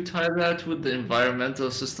 Couldn't you tie that with the environmental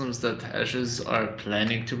systems that Ashes are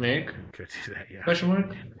planning to make? Could do that, yeah. Question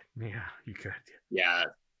mark? Yeah, you could. Yeah.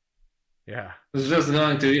 Yeah.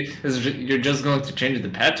 You're just going to change the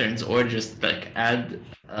patterns or just like add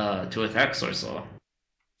to attack source or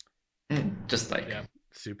just like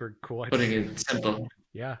super cool. Putting it simple.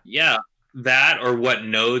 Yeah. Yeah. That or what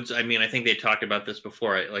nodes, I think they talked about this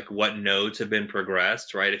before, right? Like what nodes have been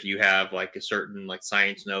progressed, right? If you have like a certain like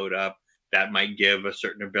science node up, that might give a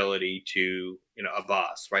certain ability to, a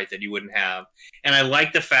boss, right? That you wouldn't have. And I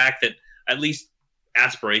like the fact that at least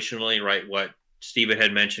aspirationally, right? What Steven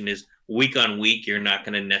had mentioned is week on week, you're not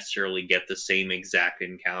going to necessarily get the same exact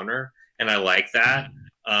encounter. And I like that.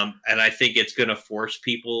 And I think it's going to force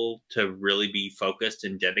people to really be focused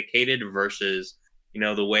and dedicated versus,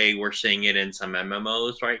 the way we're seeing it in some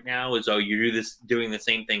MMOs right now is, doing the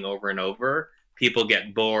same thing over and over. People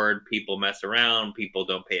get bored, people mess around, people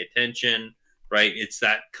don't pay attention, right? It's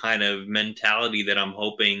that kind of mentality that I'm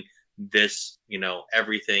hoping this,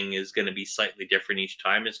 everything is going to be slightly different each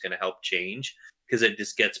time. It's going to help change because it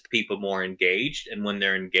just gets people more engaged. And when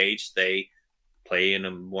they're engaged, they play in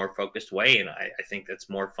a more focused way. And I think that's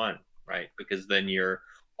more fun, right? Because then you're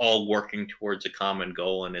all working towards a common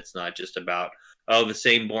goal. And it's not just about, the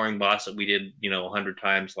same boring boss that we did, 100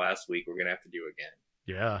 times last week, we're going to have to do again.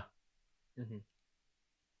 Yeah. Mm-hmm.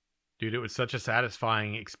 Dude, it was such a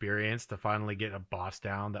satisfying experience to finally get a boss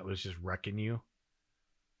down that was just wrecking you.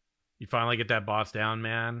 You finally get that boss down,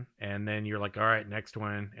 man, and then you're like, all right, next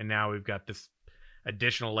one. And now we've got this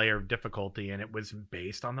additional layer of difficulty, and it was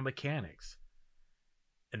based on the mechanics.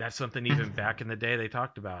 And that's something even back in the day they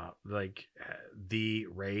talked about. Like, the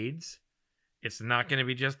raids, it's not going to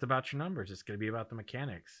be just about your numbers. It's going to be about the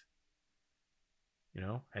mechanics.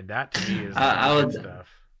 And that to me is good stuff.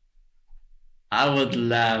 I would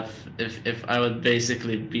laugh if I would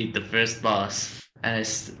basically beat the first boss and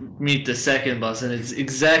I meet the second boss and it's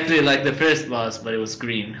exactly like the first boss, but it was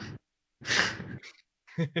green.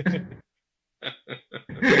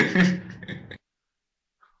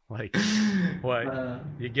 Like, what?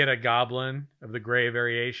 You get a goblin of the gray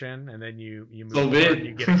variation, and then you move So forward,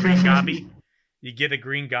 you get a green gobby. You get a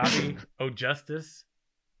green gobby, oh justice,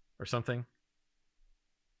 or something.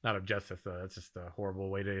 Not of justice, though. That's just a horrible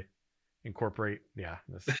way to incorporate. Yeah,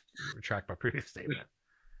 let's retract my previous statement.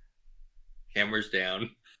 Hammers down.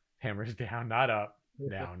 Hammers down, not up.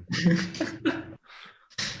 Down.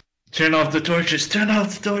 Turn off the torches. Turn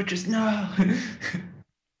off the torches. No.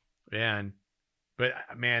 But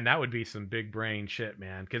man, that would be some big brain shit,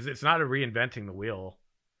 man. Because it's not a reinventing the wheel.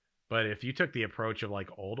 But if you took the approach of like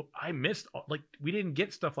we didn't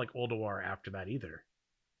get stuff like Ulduar after that either.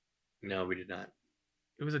 No, we did not.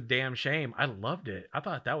 It was a damn shame. I loved it. I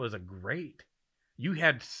thought that was great. You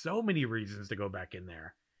had so many reasons to go back in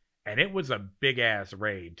there. And it was a big ass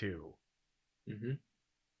raid too. Mm-hmm.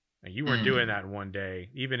 And you weren't doing that in one day.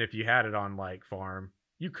 Even if you had it on like farm,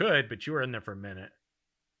 you could, but you were in there for a minute.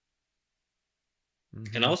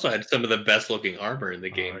 Mm-hmm. And also had some of the best looking armor in the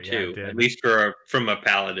game too, at least from a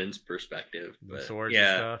paladin's perspective. The swords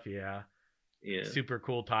and stuff, yeah. Super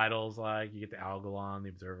cool titles, like you get the Algalon, the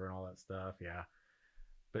Observer, and all that stuff, yeah.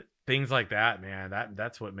 But things like that, man,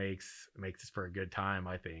 that's what makes this for a good time.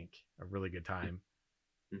 I think a really good time,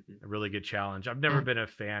 a really good challenge. I've never been a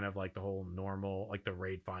fan of like the whole normal, like the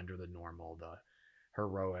raid finder, the normal, the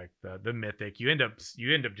heroic, the mythic. You end up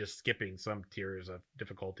just skipping some tiers of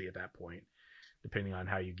difficulty at that point, depending on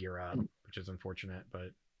how you gear up, which is unfortunate,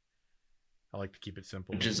 but I like to keep it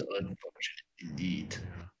simple. Which is unfortunate indeed.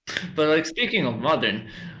 Yeah. But like speaking of modern,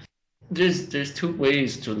 there's two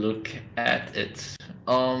ways to look at it.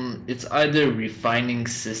 It's either refining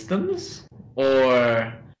systems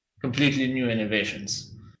or completely new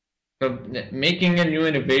innovations. But making a new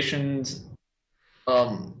innovations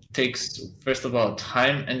takes, first of all,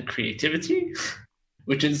 time and creativity,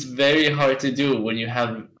 which is very hard to do when you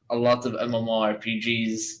have a lot of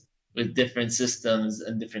MMORPGs with different systems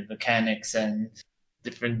and different mechanics and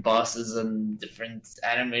different bosses and different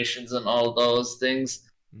animations and all those things.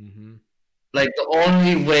 Mm-hmm. Like the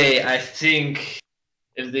only way I think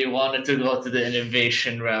if they wanted to go to the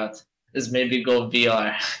innovation route is maybe go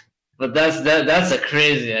VR. But that's a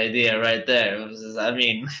crazy idea right there. I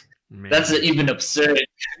mean, that's even absurd.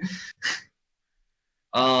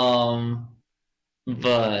 But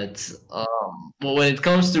when it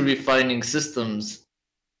comes to refining systems,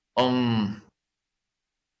 you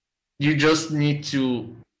just need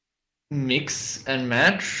to mix and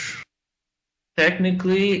match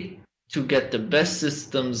technically to get the best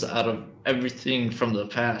systems out of everything from the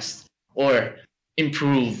past, or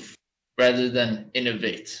improve rather than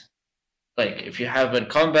innovate. Like if you have a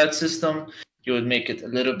combat system, you would make it a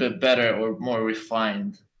little bit better or more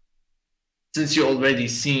refined, since you already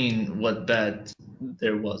seen what bad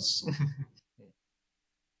there was.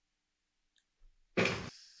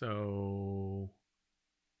 So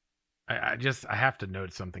I have to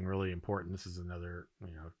note something really important. This is another,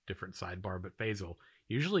 different sidebar, but Faisal,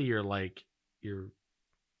 usually you're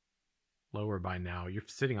lower by now. You're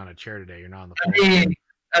sitting on a chair today. You're not on the floor.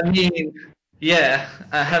 I mean, yeah,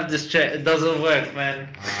 I have this chair. It doesn't work, man.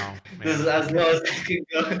 Wow, This is as low as I can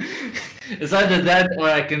go. It's either that or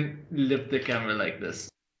I can lift the camera like this.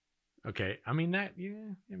 Okay,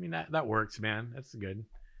 that works, man. That's good.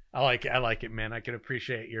 I like it, man. I can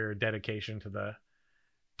appreciate your dedication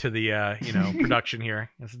to to the production here.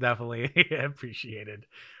 It's definitely appreciated.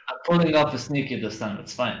 I'm pulling off a sneaky this time.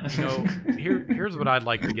 It's fine. Here's what I'd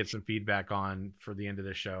like to get some feedback on for the end of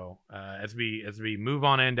the show. As we move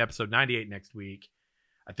on into episode 98 next week,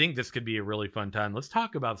 I think this could be a really fun time. Let's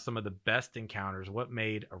talk about some of the best encounters. What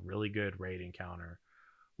made a really good raid encounter?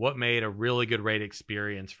 What made a really good raid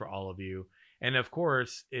experience for all of you? And of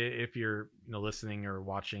course, if you're listening or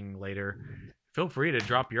watching later, feel free to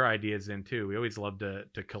drop your ideas in too. We always love to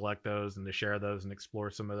collect those and to share those and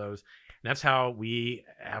explore some of those. And that's how we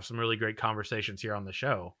have some really great conversations here on the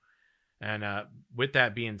show. And with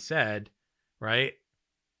that being said, right,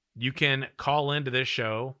 you can call into this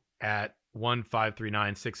show at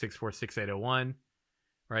 1-539-664-6801.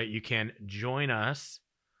 Right, you can join us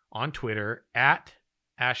on Twitter at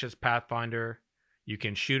Ashes Pathfinder. You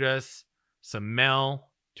can shoot us some mail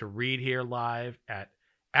to read here live at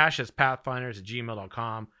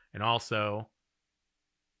ashespathfinders@gmail.com, and also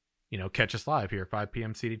catch us live here 5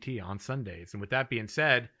 p.m. CDT on Sundays. And with that being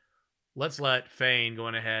said, let's let Fane go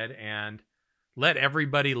on ahead and let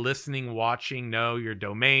everybody listening, watching know your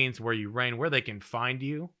domains, where you reign, where they can find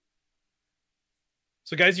you.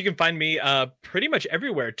 So guys, you can find me pretty much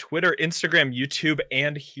everywhere: Twitter, Instagram, YouTube,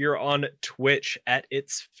 and here on Twitch at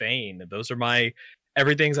It's Fane. Those are my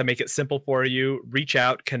everythings. I make it simple for you. Reach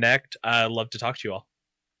out, connect. I love to talk to you all.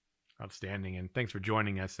 Outstanding. And thanks for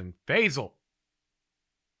joining us. And Faisal.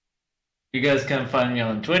 You guys can find me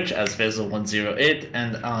on Twitch as Faisal108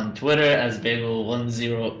 and on Twitter as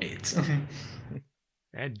Bagel108.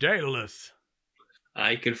 And Daedalus.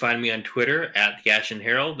 You can find me on Twitter at the Ashen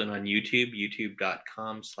Herald, and on YouTube,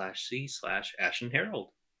 youtube.com/c/Ashen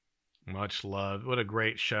Herald. Much love. What a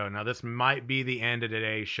great show. Now, this might be the end of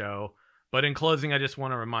today's show, but in closing, I just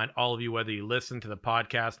want to remind all of you, whether you listen to the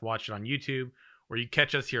podcast, watch it on YouTube, or you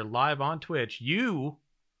catch us here live on Twitch, you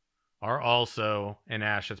are also an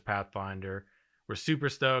Ashes Pathfinder. We're super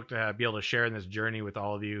stoked to be able to share in this journey with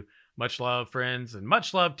all of you. Much love, friends, and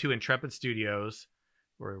much love to Intrepid Studios.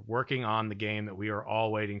 We're working on the game that we are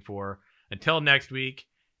all waiting for. Until next week,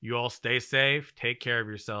 you all stay safe, take care of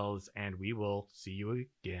yourselves, and we will see you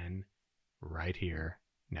again right here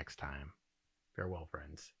next time. Farewell,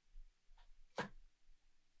 friends.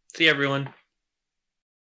 See you, everyone.